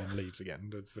racing?" Yeah. And then leaves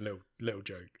again. A little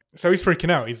joke. So he's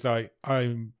freaking out. He's like,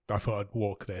 I thought I'd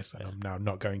walk this, and I'm now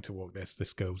not going to walk this.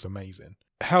 This girl's amazing."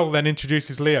 Hal then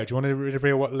introduces Leo. Do you want to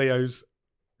reveal what Leo's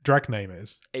drag name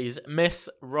is? He's Miss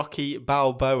Rocky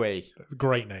Balboa.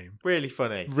 Great name. Really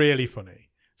funny. Really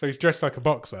funny. So he's dressed like a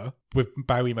boxer with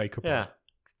Bowie makeup on. Yeah.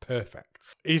 Perfect.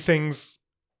 He sings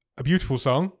a beautiful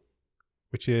song,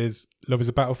 which is Love is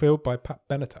a Battlefield by Pat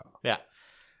Benatar. Yeah.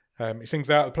 He sings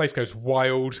that. The place goes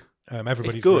wild.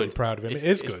 Everybody's good. really proud of him. It's-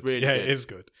 It is it's good. really Yeah, good. it is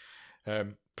good.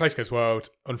 Place goes wild.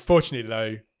 Unfortunately,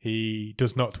 though, he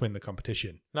does not win the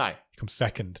competition. No. He comes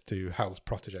second to Hal's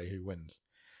protege, who wins.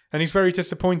 And he's very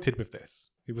disappointed with this.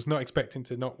 He was not expecting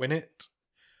to not win it.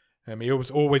 He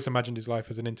always imagined his life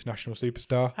as an international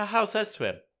superstar. How says to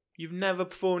him, "You've never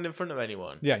performed in front of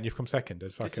anyone. Yeah, and you've come second.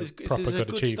 It's like this a is proper a good good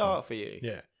achievement. start for you."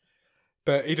 Yeah.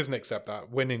 But he doesn't accept that.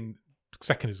 Winning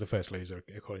second is the first loser,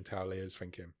 according to how Leo's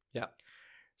thinking. Yeah.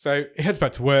 So he heads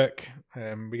back to work.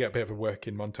 We get a bit of a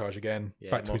working montage again. Yeah,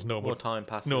 back to his more time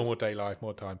passes. normal day life,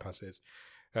 more time passes.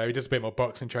 He does a bit more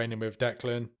boxing training with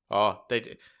Declan. Oh,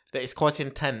 it's quite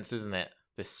intense, isn't it?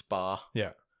 This spar.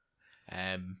 Yeah.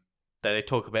 Then they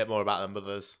talk a bit more about their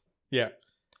mothers. Yeah,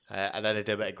 And then they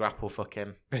do a bit of grapple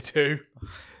fucking. they do.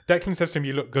 Declan says to him,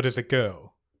 "You look good as a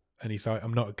girl," and he's like,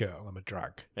 "I'm not a girl. I'm a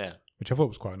drag." Yeah. Which I thought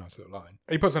was quite a nice little line.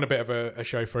 He puts on a bit of a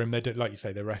show for him. They do, like you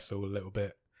say, they wrestle a little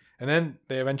bit, and then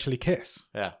they eventually kiss.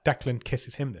 Yeah. Declan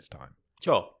kisses him this time.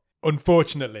 Sure.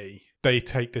 Unfortunately, they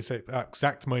take this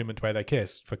exact moment where they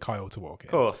kiss for Kyle to walk in.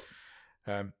 Of course.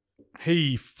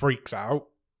 He freaks out,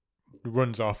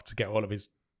 runs off to get all of his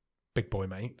big boy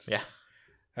mates. Yeah.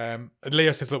 And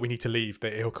Leo says, "Look, we need to leave.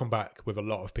 That he'll come back with a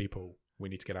lot of people. We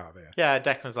need to get out of here." Yeah,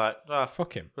 Declan's like,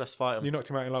 Fuck him. let's fight him. You knocked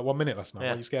him out in like 1 minute last night. Yeah.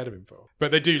 What are you scared of him for?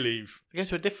 But they do leave. They go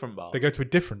to a different bar. They go to a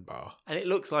different bar. And it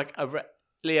looks like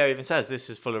Leo even says this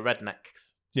is full of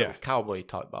rednecks. Yeah. Sort of cowboy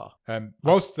type bar.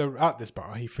 Whilst they're at this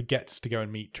bar, he forgets to go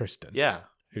and meet Tristan. Yeah.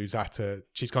 Who's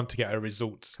she's gone to get her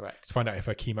results. Correct. To find out if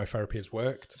her chemotherapy has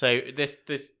worked. So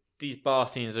these bar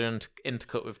scenes are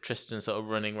intercut with Tristan sort of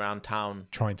running around town.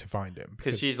 Trying to find him.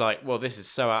 Because she's like, well, this is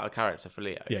so out of character for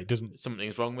Leo. Yeah, he doesn't.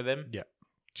 Something's wrong with him. Yeah.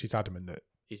 She's adamant that.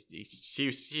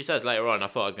 She says later on, I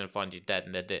thought I was going to find you dead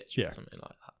in a ditch or something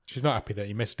like that. She's not happy that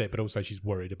he missed it, but also she's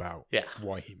worried about Yeah.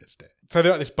 why he missed it. So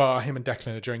they're at this bar, him and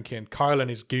Declan are drinking. Kyle and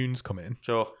his goons come in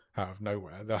Sure. out of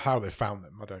nowhere. How they found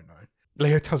them, I don't know.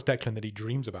 Leo tells Declan that he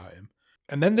dreams about him.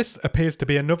 And then this appears to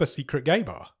be another secret gay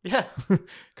bar. Yeah.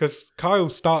 Because Kyle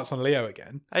starts on Leo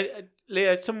again.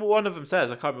 Leo, one of them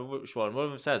says, I can't remember which one. One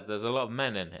of them says, "There's a lot of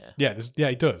men in here." Yeah,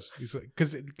 he does.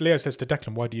 Because Leo says to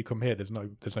Declan, "Why do you come here? There's no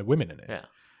women in it." Yeah.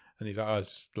 And he's like, "I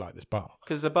just like this bar."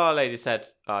 Because the bar lady said,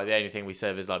 the only thing we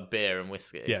serve is like beer and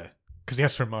whiskey. Yeah. Because he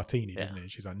asks for a martini, Yeah. doesn't he?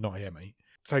 And she's like, "Not here, mate."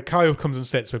 So Kyle comes and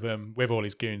sits with them, with all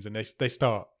his goons, and they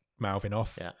start mouthing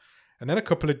off. Yeah. And then a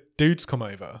couple of dudes come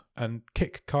over and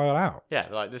kick Kyle out. Yeah,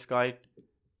 like this guy.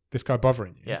 This guy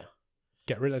bothering you. Yeah.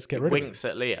 Let's get rid of him. Winks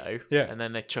at Leo. Yeah. And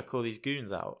then they chuck all these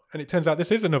goons out. And it turns out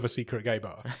this is another secret gay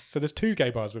bar. So there's 2 gay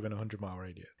bars within a 100-mile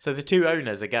radius. So the two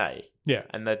owners are gay. Yeah.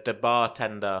 And the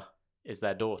bartender is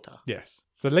their daughter. Yes.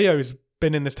 So Leo's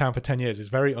been in this town for 10 years, is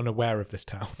very unaware of this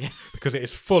town Yeah. because it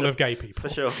is full of gay people. For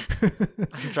sure.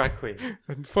 And drag queen.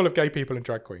 Full of gay people and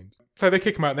drag queens. So they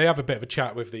kick him out and they have a bit of a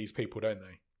chat with these people, don't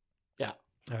they?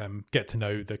 Yeah. Get to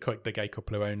know the gay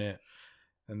couple who own it.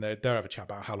 And they'll have a chat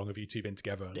about how long have you two been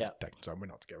together. And Yeah. Declan's like, we're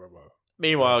not together. Well,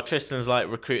 Meanwhile, Tristan's like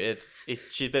recruited.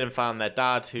 She's been and found their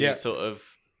dad, who Yeah. sort of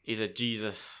is a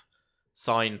Jesus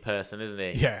sign person, isn't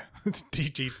he? yeah.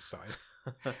 Jesus sign.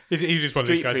 He's just one of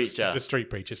these Street guys. preacher. The street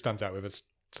preacher stands out with a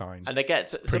sign. And they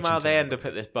somehow to they end everybody. up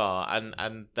at this bar,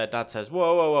 and their dad says,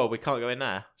 "Whoa, we can't go in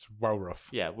there." It's well rough.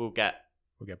 Yeah, we'll get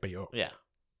beat up. yeah.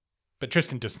 But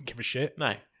Tristan doesn't give a shit.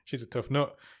 No, She's a tough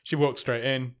nut. She walks straight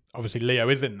in. Obviously, Leo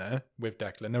is in there with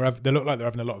Declan. They look like they're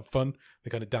having a lot of fun.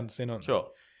 They're kind of dancing, aren't they? sure.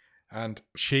 And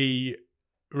she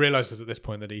realizes at this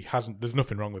point that there's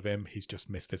nothing wrong with him. He's just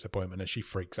missed this appointment, and she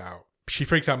freaks out. She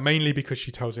freaks out mainly because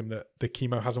she tells him that the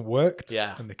chemo hasn't worked.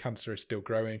 Yeah. And the cancer is still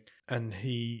growing. And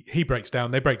he breaks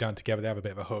down. They break down together. They have a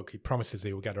bit of a hug. He promises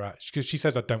he will get her out. Because she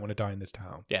says, "I don't want to die in this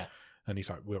town." Yeah. And he's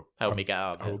like, Help me get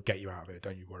out I of will it. get you out of it.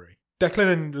 Don't you worry.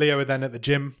 Declan and Leo are then at the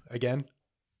gym again.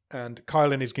 And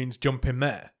Kyle and his goons jump in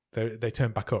there. They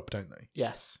turn back up, don't they?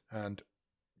 Yes. And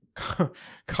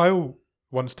Kyle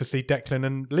wants to see Declan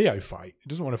and Leo fight. He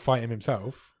doesn't want to fight him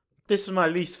himself. This was my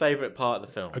least favourite part of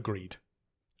the film. Agreed.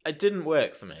 It didn't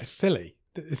work for me. It's silly.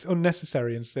 It's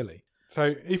unnecessary and silly.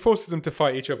 So he forces them to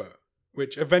fight each other,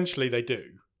 which eventually they do,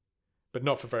 but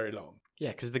not for very long.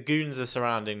 Yeah, because the goons are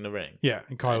surrounding the ring. Yeah,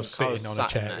 and Kyle's sitting on a sat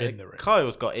chair there. in the ring.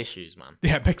 Kyle's got issues, man.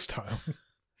 Yeah, big style.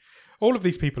 All of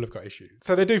these people have got issues.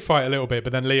 So they do fight a little bit,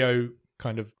 but then Leo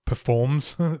kind of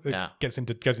performs. Yeah. goes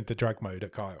into drag mode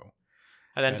at Kyle.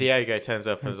 And then And- Diego turns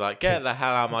up and is like, "Get the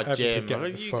hell out of my Everybody gym! get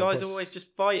the You fuck guys off." are always just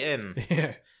fighting."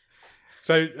 Yeah.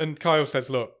 So, and Kyle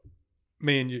says, "Look,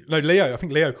 me and you." No, Leo. I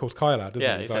think Leo calls Kyle out, doesn't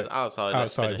Yeah, he? he He's says like, outside. Let's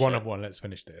outside, finish one it." on one. Let's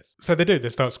finish this. So they do. They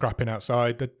start scrapping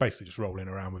outside. They're basically just rolling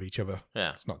around with each other.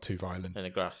 Yeah, It's not too violent. in the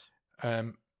grass.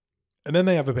 And then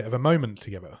they have a bit of a moment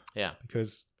together Yeah,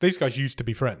 because these guys used to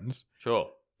be friends.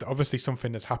 sure. Obviously,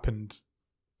 something has happened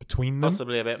between them.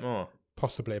 Possibly a bit more.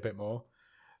 Possibly a bit more.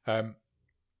 They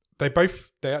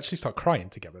actually start crying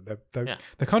together. Yeah.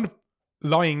 They're kind of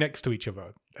lying next to each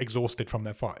other, exhausted from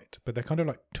their fight, but they're kind of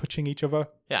like touching each other,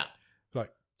 Yeah.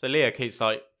 like So Leo keeps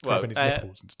like, well, grabbing his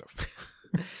nipples and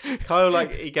stuff. Kyle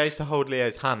like he goes to hold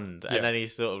Leo's hand, Yeah. and then he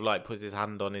sort of like puts his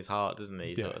hand on his heart, doesn't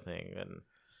he? Sort Yeah. of thing,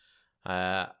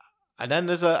 and then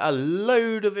there's a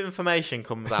load of information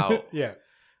comes out, Yeah,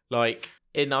 like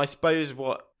in I suppose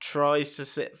what tries to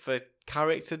sit for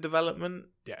character development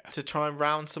yeah, to try and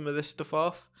round some of this stuff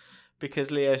off, because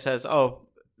Leo says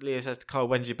to Kyle,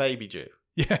 "When's your baby due?"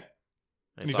 yeah.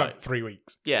 He's like 3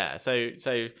 weeks. Yeah, so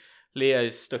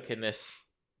Leo's stuck in this.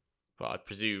 Well, I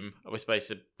presume we're supposed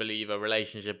to believe a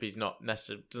relationship he's not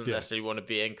doesn't necessarily want to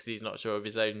be in because he's not sure of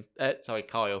his own.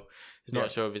 Kyle is not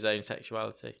sure of his own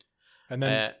sexuality. And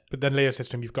then, but then Leo says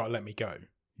to him, "You've got to let me go.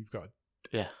 You've got.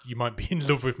 You might be in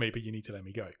love with me, but you need to let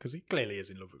me go because he clearly is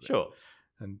in love with me." Sure.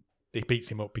 And he beats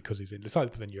him up because he's in. It's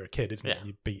like then you're a kid, isn't it?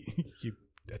 And you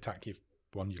attack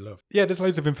one you love. Yeah, there's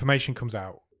loads of information comes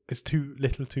out. It's too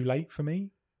little, too late for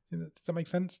me. Does that make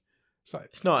sense?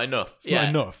 It's not enough. It's not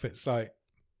enough. It's like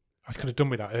I could have done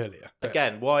with that earlier.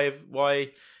 Again, why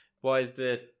has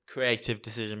the creative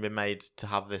decision been made to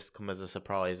have this come as a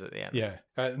surprise at the end? Yeah,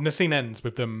 and the scene ends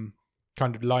with them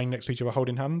kind of lying next to each other,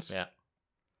 holding hands. Yeah,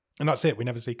 and that's it. We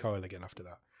never see Kyle again after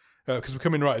that because we're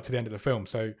coming right to the end of the film.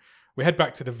 So we head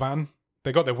back to the van.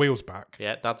 They got their wheels back.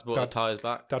 Yeah, Dad's brought the tyres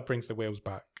back. Dad brings the wheels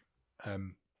back. I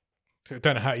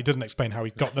don't know how he doesn't explain how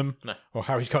he got them or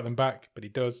how he got them back, but he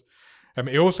does.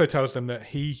 He also tells them that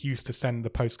he used to send the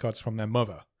postcards from their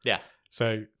mother. Yeah.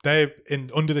 So they're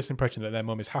under this impression that their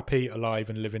mum is happy, alive,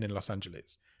 and living in Los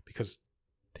Angeles because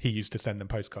he used to send them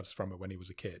postcards from her when he was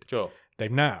a kid. Sure. They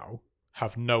now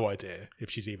have no idea if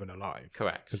she's even alive.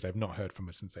 Correct. Because they've not heard from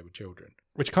her since they were children.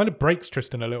 Which kind of breaks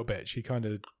Tristan a little bit. She kind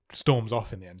of storms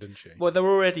off in the end, doesn't she? Well, they're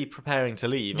already preparing to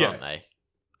leave, aren't they?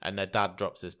 And their dad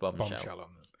drops this bombshell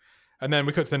on them. And then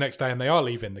we cut to the next day and they are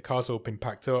leaving. The car's all been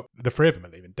packed up. The three of them are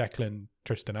leaving. Declan,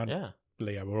 Tristan and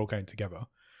Leo are all going together.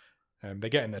 They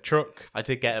get in their truck. I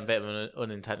did get a bit of an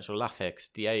unintentional laugh here because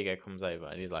Diego comes over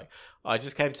and he's like, I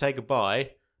just came to say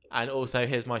goodbye and also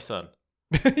here's my son.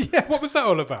 Yeah, what was that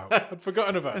all about? I'd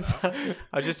forgotten about that.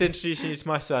 I just introduced you to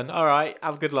my son. All right,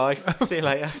 have a good life. See you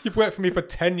later. You've worked for me for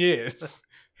 10 years.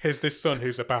 Here's this son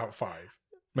who's about 5.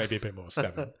 Maybe a bit more,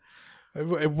 7.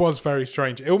 It was very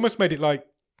strange. It almost made it like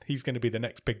he's going to be the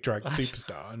next big drag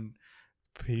superstar and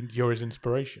you're his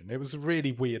inspiration. It was a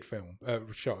really weird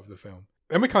shot of the film.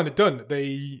 And we're kind of done.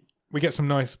 We get some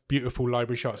nice, beautiful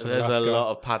library shots of There's Alaska. a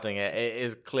lot of padding. It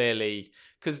is clearly...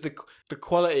 Because the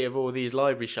quality of all these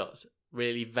library shots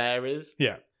really varies.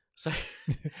 Yeah. So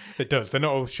it does. They're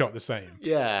not all shot the same.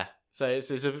 Yeah. So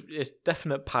it's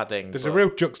definite padding. There's a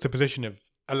real juxtaposition of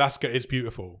Alaska is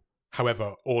beautiful.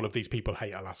 However, all of these people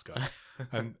hate Alaska.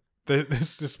 And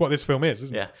this is what this film is,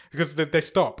 isn't it? Because they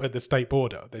stop at the state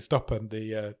border. They stop on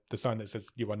the sign that says,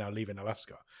 "You are now leaving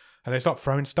Alaska." And they start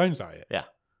throwing stones at it. Yeah.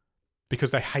 Because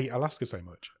they hate Alaska so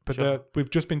much. But we've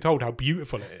just been told how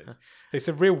beautiful it is. It's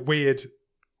a real weird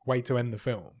way to end the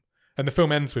film. And the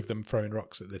film ends with them throwing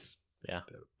rocks at this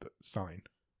sign.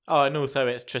 Oh, and also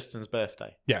it's Tristan's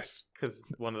birthday. Yes. Because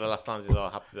one of the last lines is, "Oh,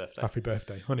 happy birthday." Happy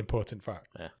birthday. Unimportant fact.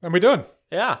 Yeah. And we're done.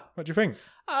 Yeah. What do you think?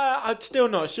 I'm still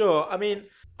not sure. I mean,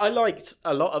 I liked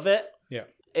a lot of it. Yeah.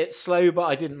 It's slow, but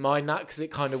I didn't mind that because it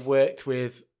kind of worked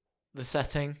with the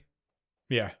setting.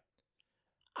 Yeah.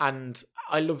 And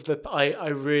I love I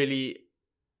really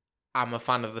am a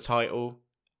fan of the title.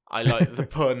 I like the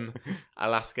pun,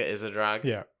 Alaska is a drag.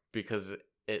 Yeah. Because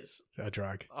it's a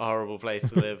drag. A horrible place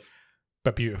to live.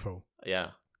 But beautiful. Yeah.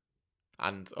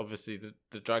 And obviously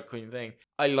the drag queen thing.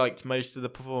 I liked most of the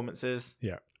performances.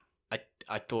 Yeah.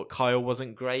 I thought Kyle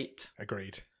wasn't great.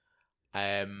 Agreed.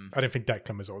 I don't think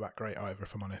Declan was all that great either,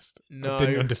 if I'm honest. No. I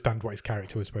didn't understand what his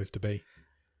character was supposed to be.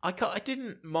 I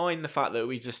didn't mind the fact that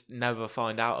we just never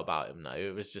find out about him, though.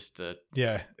 It was just a...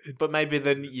 Yeah. But maybe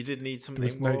then you did need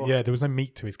something more... Yeah, there was no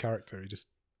meat to his character. He just...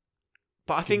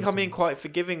 But I think I'm being quite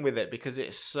forgiving with it because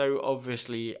it's so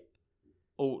obviously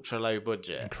ultra low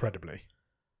budget. Incredibly.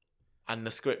 And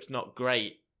the script's not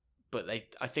great, but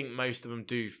I think most of them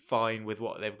do fine with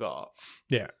what they've got.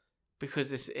 Yeah.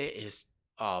 Because it is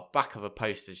back of a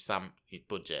postage stamp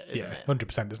budget, isn't it?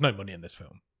 100%. There's no money in this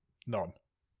film. None.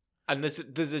 And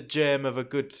there's a germ of a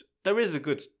good... There's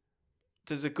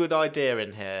a good idea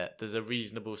in here. There's a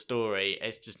reasonable story.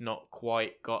 It's just not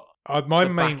quite got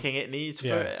backing it needs for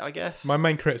it, I guess. My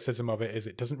main criticism of it is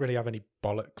it doesn't really have any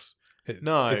bollocks. It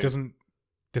doesn't...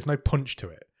 There's no punch to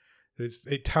it.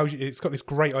 It tells you... It's got this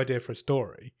great idea for a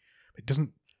story. It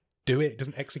doesn't do it. It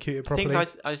doesn't execute it properly. I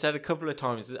think I said a couple of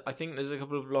times, I think there's a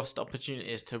couple of lost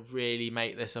opportunities to really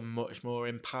make this a much more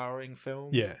empowering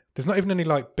film. Yeah. There's not even any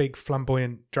like big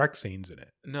flamboyant drag scenes in it.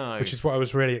 No. Which is what I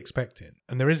was really expecting.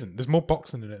 And there isn't. There's more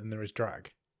boxing in it than there is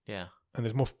drag. Yeah. And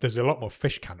there's a lot more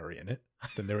fish cannery in it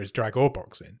than there is drag or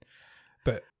boxing.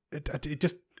 But it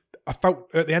just... I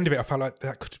felt... At the end of it, I felt like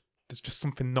there's just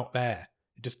something not there.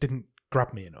 It just didn't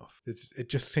grab me enough. It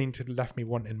just seemed to left me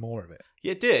wanting more of it.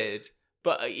 It did.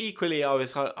 But equally, I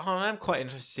was like, I'm quite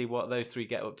interested to see what those three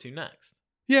get up to next.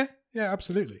 Yeah,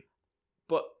 absolutely.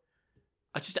 But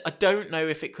I don't know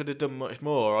if it could have done much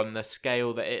more on the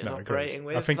scale that it's No, operating agreed.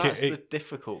 with. I think that's it- the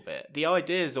difficult bit. The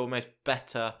idea is almost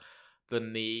better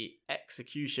than the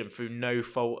execution through no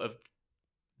fault of.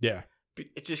 Yeah.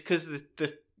 It's just because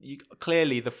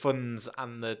clearly the funds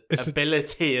and the It's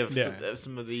ability of Yeah.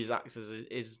 some of these actors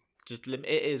is just it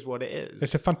is what it is.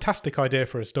 It's a fantastic idea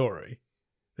for a story.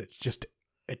 It's just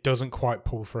it doesn't quite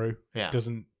pull through. Yeah. It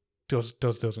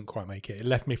doesn't quite make it. It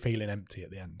left me feeling empty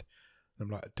at the end. I'm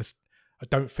like, I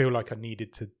don't feel like I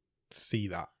needed to see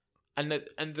that And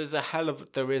there's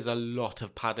there is a lot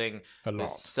of padding. a lot.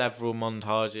 There's several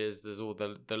montages. There's all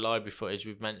the library footage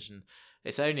we've mentioned.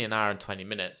 It's only an hour and 20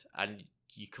 minutes, and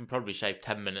you can probably shave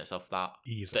 10 minutes off that.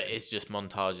 Easily. That is just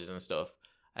montages and stuff.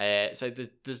 So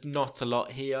there's not a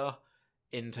lot here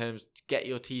in terms to get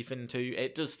your teeth into.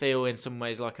 It does feel in some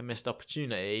ways like a missed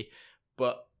opportunity,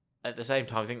 but at the same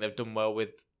time, I think they've done well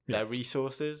with their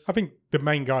resources. I think the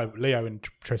main guy, Leo and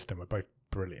Tristan, were both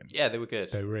brilliant. Yeah, they were good.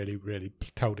 They really, really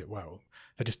told it well.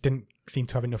 They just didn't seem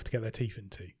to have enough to get their teeth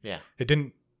into. Yeah. It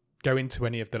didn't go into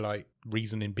any of the like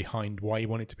reasoning behind why he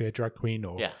wanted to be a drag queen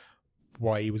or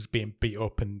why he was being beat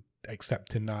up and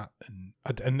accepting that.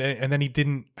 And then he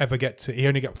didn't ever he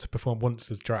only got to perform once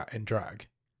as in drag.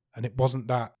 And it wasn't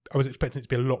that. I was expecting it to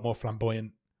be a lot more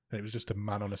flamboyant. And it was just a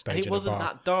man on a stage. And it wasn't in a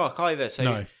bar. that dark either. So,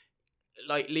 No.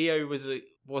 like, Leo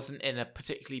wasn't in a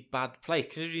particularly bad place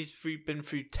because he's been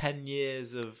through 10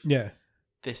 years of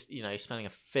this, smelling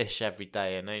a fish every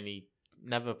day and only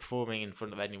never performing in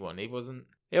front of anyone. He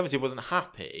obviously wasn't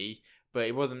happy, but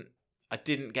I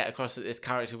didn't get across that this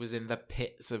character was in the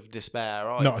pits of despair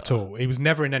either. Not at all. He was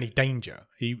never in any danger.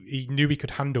 He knew he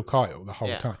could handle Kyle the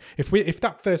whole time. If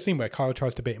that first scene where Kyle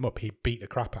tries to beat him up, he beat the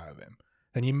crap out of him,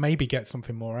 then you maybe get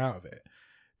something more out of it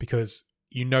because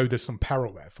there's some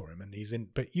peril there for him,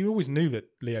 and but you always knew that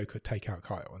Leo could take out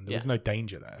Kyle, and there was no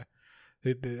danger there.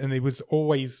 And it was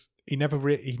always he never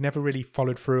really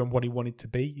followed through on what he wanted to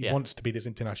be. He wants to be this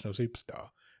international superstar,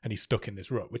 and he's stuck in this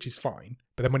rut, which is fine.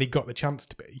 But then when he got the chance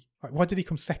to be, like, why did he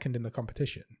come second in the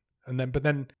competition? But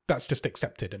then that's just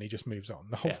accepted, and he just moves on.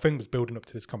 The whole thing was building up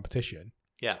to this competition.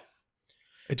 Yeah,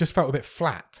 it just felt a bit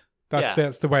flat.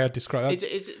 That's the way I describe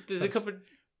it. There's a couple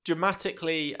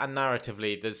dramatically and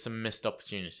narratively. There's some missed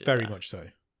opportunities. Very much so,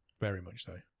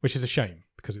 which is a shame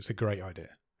because it's a great idea.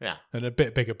 Yeah, and a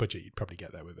bit bigger budget, you'd probably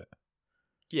get there with it.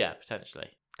 Yeah, potentially.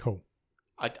 Cool.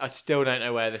 I still don't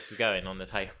know where this is going on the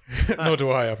table. Nor do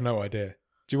I. I've no idea.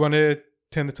 Do you want to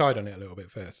turn the tide on it a little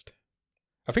bit first?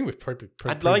 I think we've probably.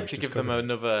 I'd like to give them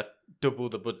another double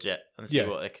the budget and see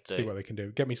what they could do. See what they can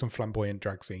do. Get me some flamboyant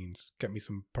drag scenes. Get me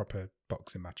some proper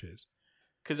boxing matches.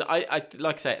 Because I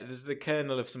like I say, there's the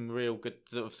kernel of some real good,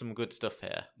 some good stuff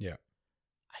here. Yeah.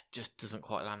 It just doesn't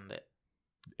quite land it.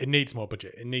 It needs more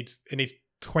budget. It needs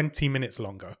 20 minutes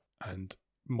longer and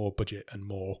more budget and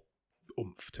more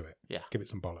oomph to it. Yeah. Give it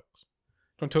some bollocks.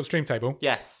 Do you want to talk stream table?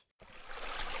 Yes.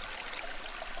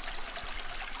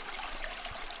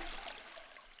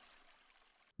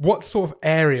 What sort of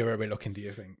area are we looking, do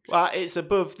you think? Well, it's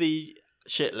above the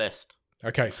shit list.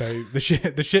 Okay, so the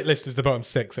shit list is the bottom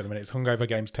 6 at the minute. It's Hungover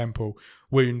Games Temple,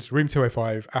 Wounds, Room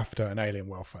 205, After, and Alien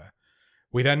Welfare.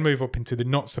 We then move up into the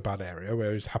not so bad area,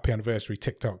 where it's Happy Anniversary,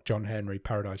 TikTok, John Henry,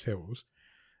 Paradise Hills.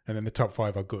 And then the top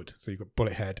 5 are good. So you've got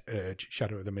Bullethead, Urge,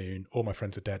 Shadow of the Moon, All My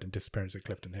Friends Are Dead, and Disappearance at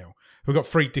Clifton Hill. We've got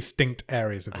 3 distinct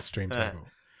areas of the stream table.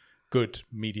 Good,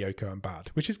 mediocre, and bad.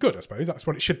 Which is good, I suppose. That's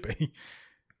what it should be.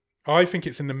 I think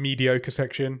it's in the mediocre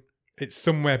section. It's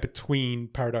somewhere between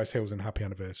Paradise Hills and Happy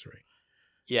Anniversary.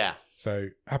 Yeah. So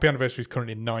Happy Anniversary is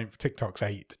currently 9th, TikTok's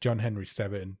 8, John Henry's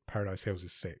 7, Paradise Hills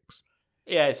is 6.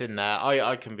 Yeah, it's in there.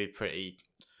 I can be pretty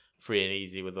free and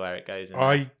easy with where it goes. Do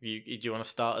you want to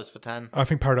start us for 10? I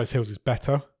think Paradise Hills is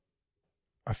better.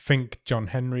 I think John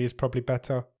Henry is probably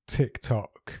better.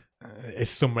 TikTok is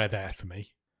somewhere there for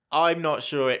me. I'm not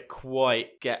sure it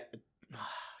quite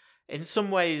in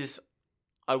some ways,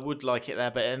 I would like it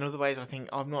there, but in other ways,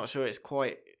 I'm not sure it's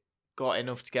quite got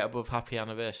enough to get above Happy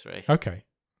Anniversary. Okay,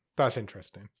 that's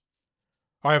interesting.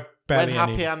 I have barely when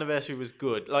Happy Anniversary was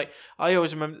good. Like, I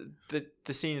always remember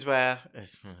the scenes where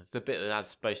it's the bit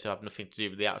that's supposed to have nothing to do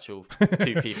with the actual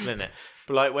 2 people in it.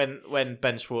 But like when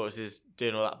Ben Schwartz is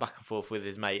doing all that back and forth with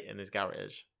his mate in his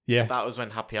garage. Yeah, that was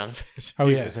when Happy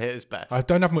Anniversary was at its best. I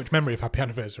don't have much memory of Happy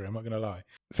Anniversary. I'm not going to lie.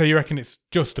 So you reckon it's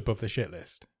just above the shit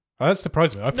list? Oh, that's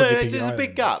surprising. There's a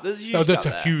big gap. There's a huge gap. There's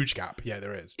a huge gap. Yeah,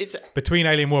 there is. It's between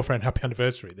Alien Warfare and Happy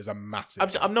Anniversary. There's a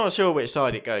massive. I'm not sure which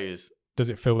side it goes. Does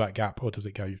it fill that gap, or does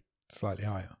it go slightly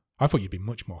higher? I thought you'd be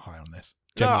much more high on this.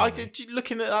 Genuinely. No,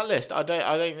 looking at that list, I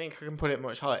don't think I can put it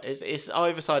much higher. It's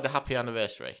either side of Happy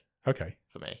Anniversary. Okay.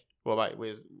 For me. What about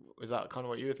Was that kind of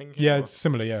what you were thinking? Yeah, or?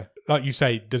 similar, yeah. Like you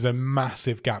say, there's a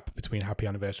massive gap between Happy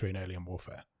Anniversary and Alien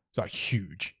Warfare. It's like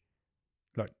huge.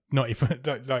 Like not even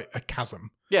like a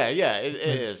chasm. Yeah, it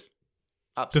is.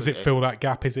 Absolutely. Does it fill that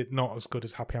gap? Is it not as good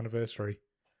as Happy Anniversary?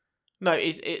 No,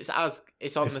 it's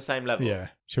on the same level. Yeah.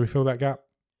 Shall we fill that gap?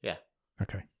 Yeah.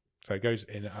 Okay. So it goes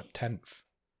in at 10th.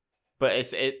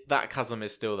 But that chasm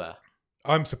is still there.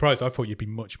 I'm surprised. I thought you'd be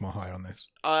much more high on this.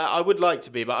 I would like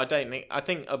to be, but I don't think. I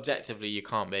think objectively you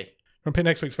can't be. Want to pick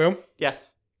next week's film?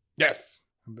 Yes. Yes.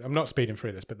 I'm not speeding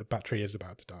through this, but the battery is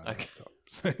about to die.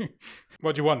 Okay.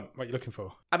 What do you want? What are you looking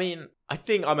for? I mean, I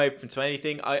think I'm open to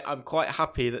anything. I'm quite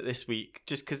happy that this week,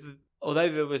 just because although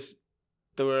there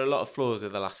were a lot of flaws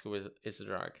with Alaska with Is a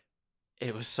Drag,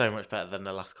 it was so much better than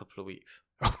the last couple of weeks.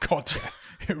 Oh God, yeah,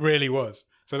 it really was.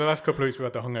 So the last couple of weeks we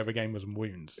had the Hungover Gamers and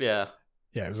Wounds. Yeah.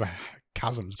 Yeah, it was like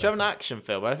chasms. Should we have an action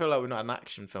film? I feel like we're not an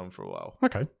action film for a while.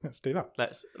 Okay, let's do that.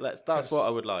 That's what I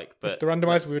would like. But Mr.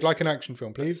 Randomizer, we would like an action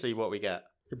film, please. Let's see what we get.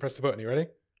 You press the button. You ready?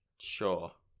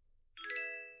 Sure.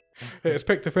 It has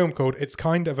picked a film called It's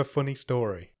Kind of a Funny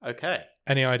Story. Okay.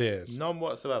 Any ideas? None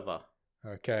whatsoever.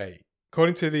 Okay.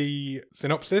 According to the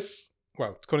synopsis,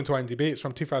 well, according to IMDb, it's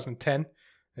from 2010.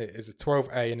 It is a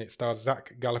 12A and it stars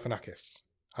Zach Galifianakis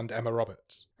and Emma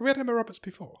Roberts. Have we had Emma Roberts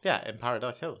before? Yeah, in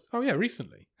Paradise Hills. Oh, yeah,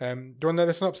 recently. Do you want to know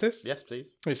the synopsis? Yes,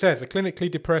 please. It says, a clinically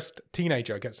depressed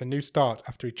teenager gets a new start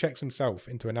after he checks himself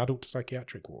into an adult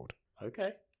psychiatric ward.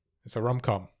 Okay. It's a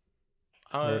rom-com.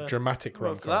 Or a dramatic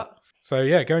roll for rom-com. that. So,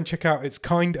 yeah, go and check out It's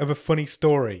Kind of a Funny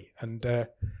Story. And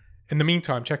in the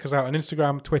meantime, check us out on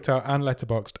Instagram, Twitter, and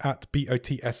Letterboxd at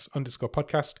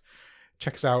BOTS_podcast.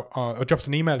 Check us out, or drop us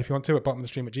an email if you want to at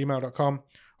bottomofthestream@gmail.com,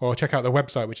 or check out the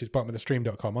website, which is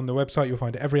bottomofthestream.com. On the website, you'll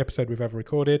find every episode we've ever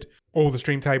recorded, all the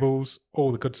stream tables,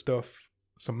 all the good stuff,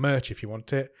 some merch if you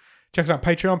want it. Check us out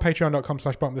on Patreon,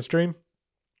 patreon.com/bottomofthestream.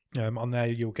 On there,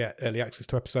 you'll get early access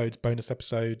to episodes, bonus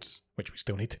episodes, which we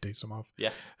still need to do some of.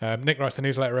 Yes. Nick writes a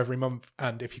newsletter every month,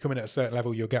 and if you come in at a certain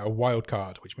level, you'll get a wild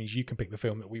card, which means you can pick the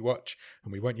film that we watch,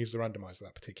 and we won't use the randomizer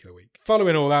that particular week.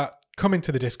 Following all that, come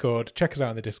into the Discord, check us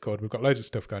out in the Discord. We've got loads of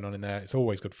stuff going on in there. It's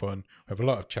always good fun. We have a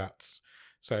lot of chats.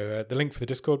 So the link for the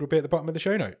Discord will be at the bottom of the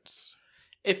show notes.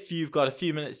 If you've got a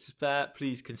few minutes to spare,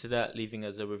 please consider leaving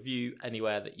us a review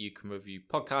anywhere that you can review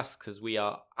podcasts, because we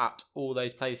are at all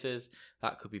those places.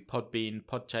 That could be Podbean,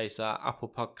 Podchaser, Apple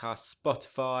Podcasts,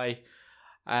 Spotify,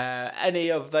 any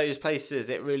of those places.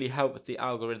 It really helps the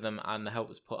algorithm and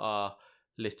helps put our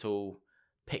little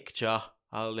picture,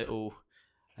 our little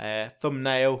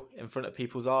thumbnail in front of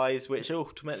people's eyes, which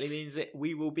ultimately means that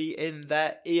we will be in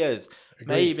their ears. Agreed.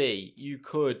 Maybe you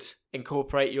could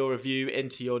incorporate your review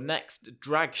into your next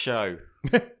drag show.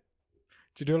 Do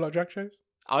you do a lot of drag shows?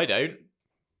 I don't.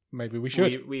 Maybe we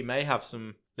should. We may have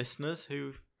some listeners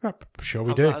who sure we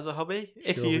have do that as a hobby.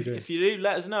 If you do,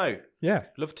 let us know. Yeah.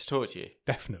 Love to talk to you.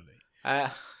 Definitely.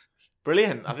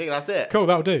 Brilliant. I think that's it. Cool,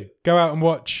 that'll do. Go out and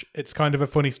watch It's Kind of a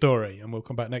Funny Story, and we'll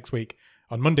come back next week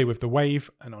on Monday with The Wave,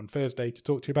 and on Thursday to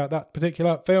talk to you about that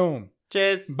particular film.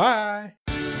 Cheers. Bye.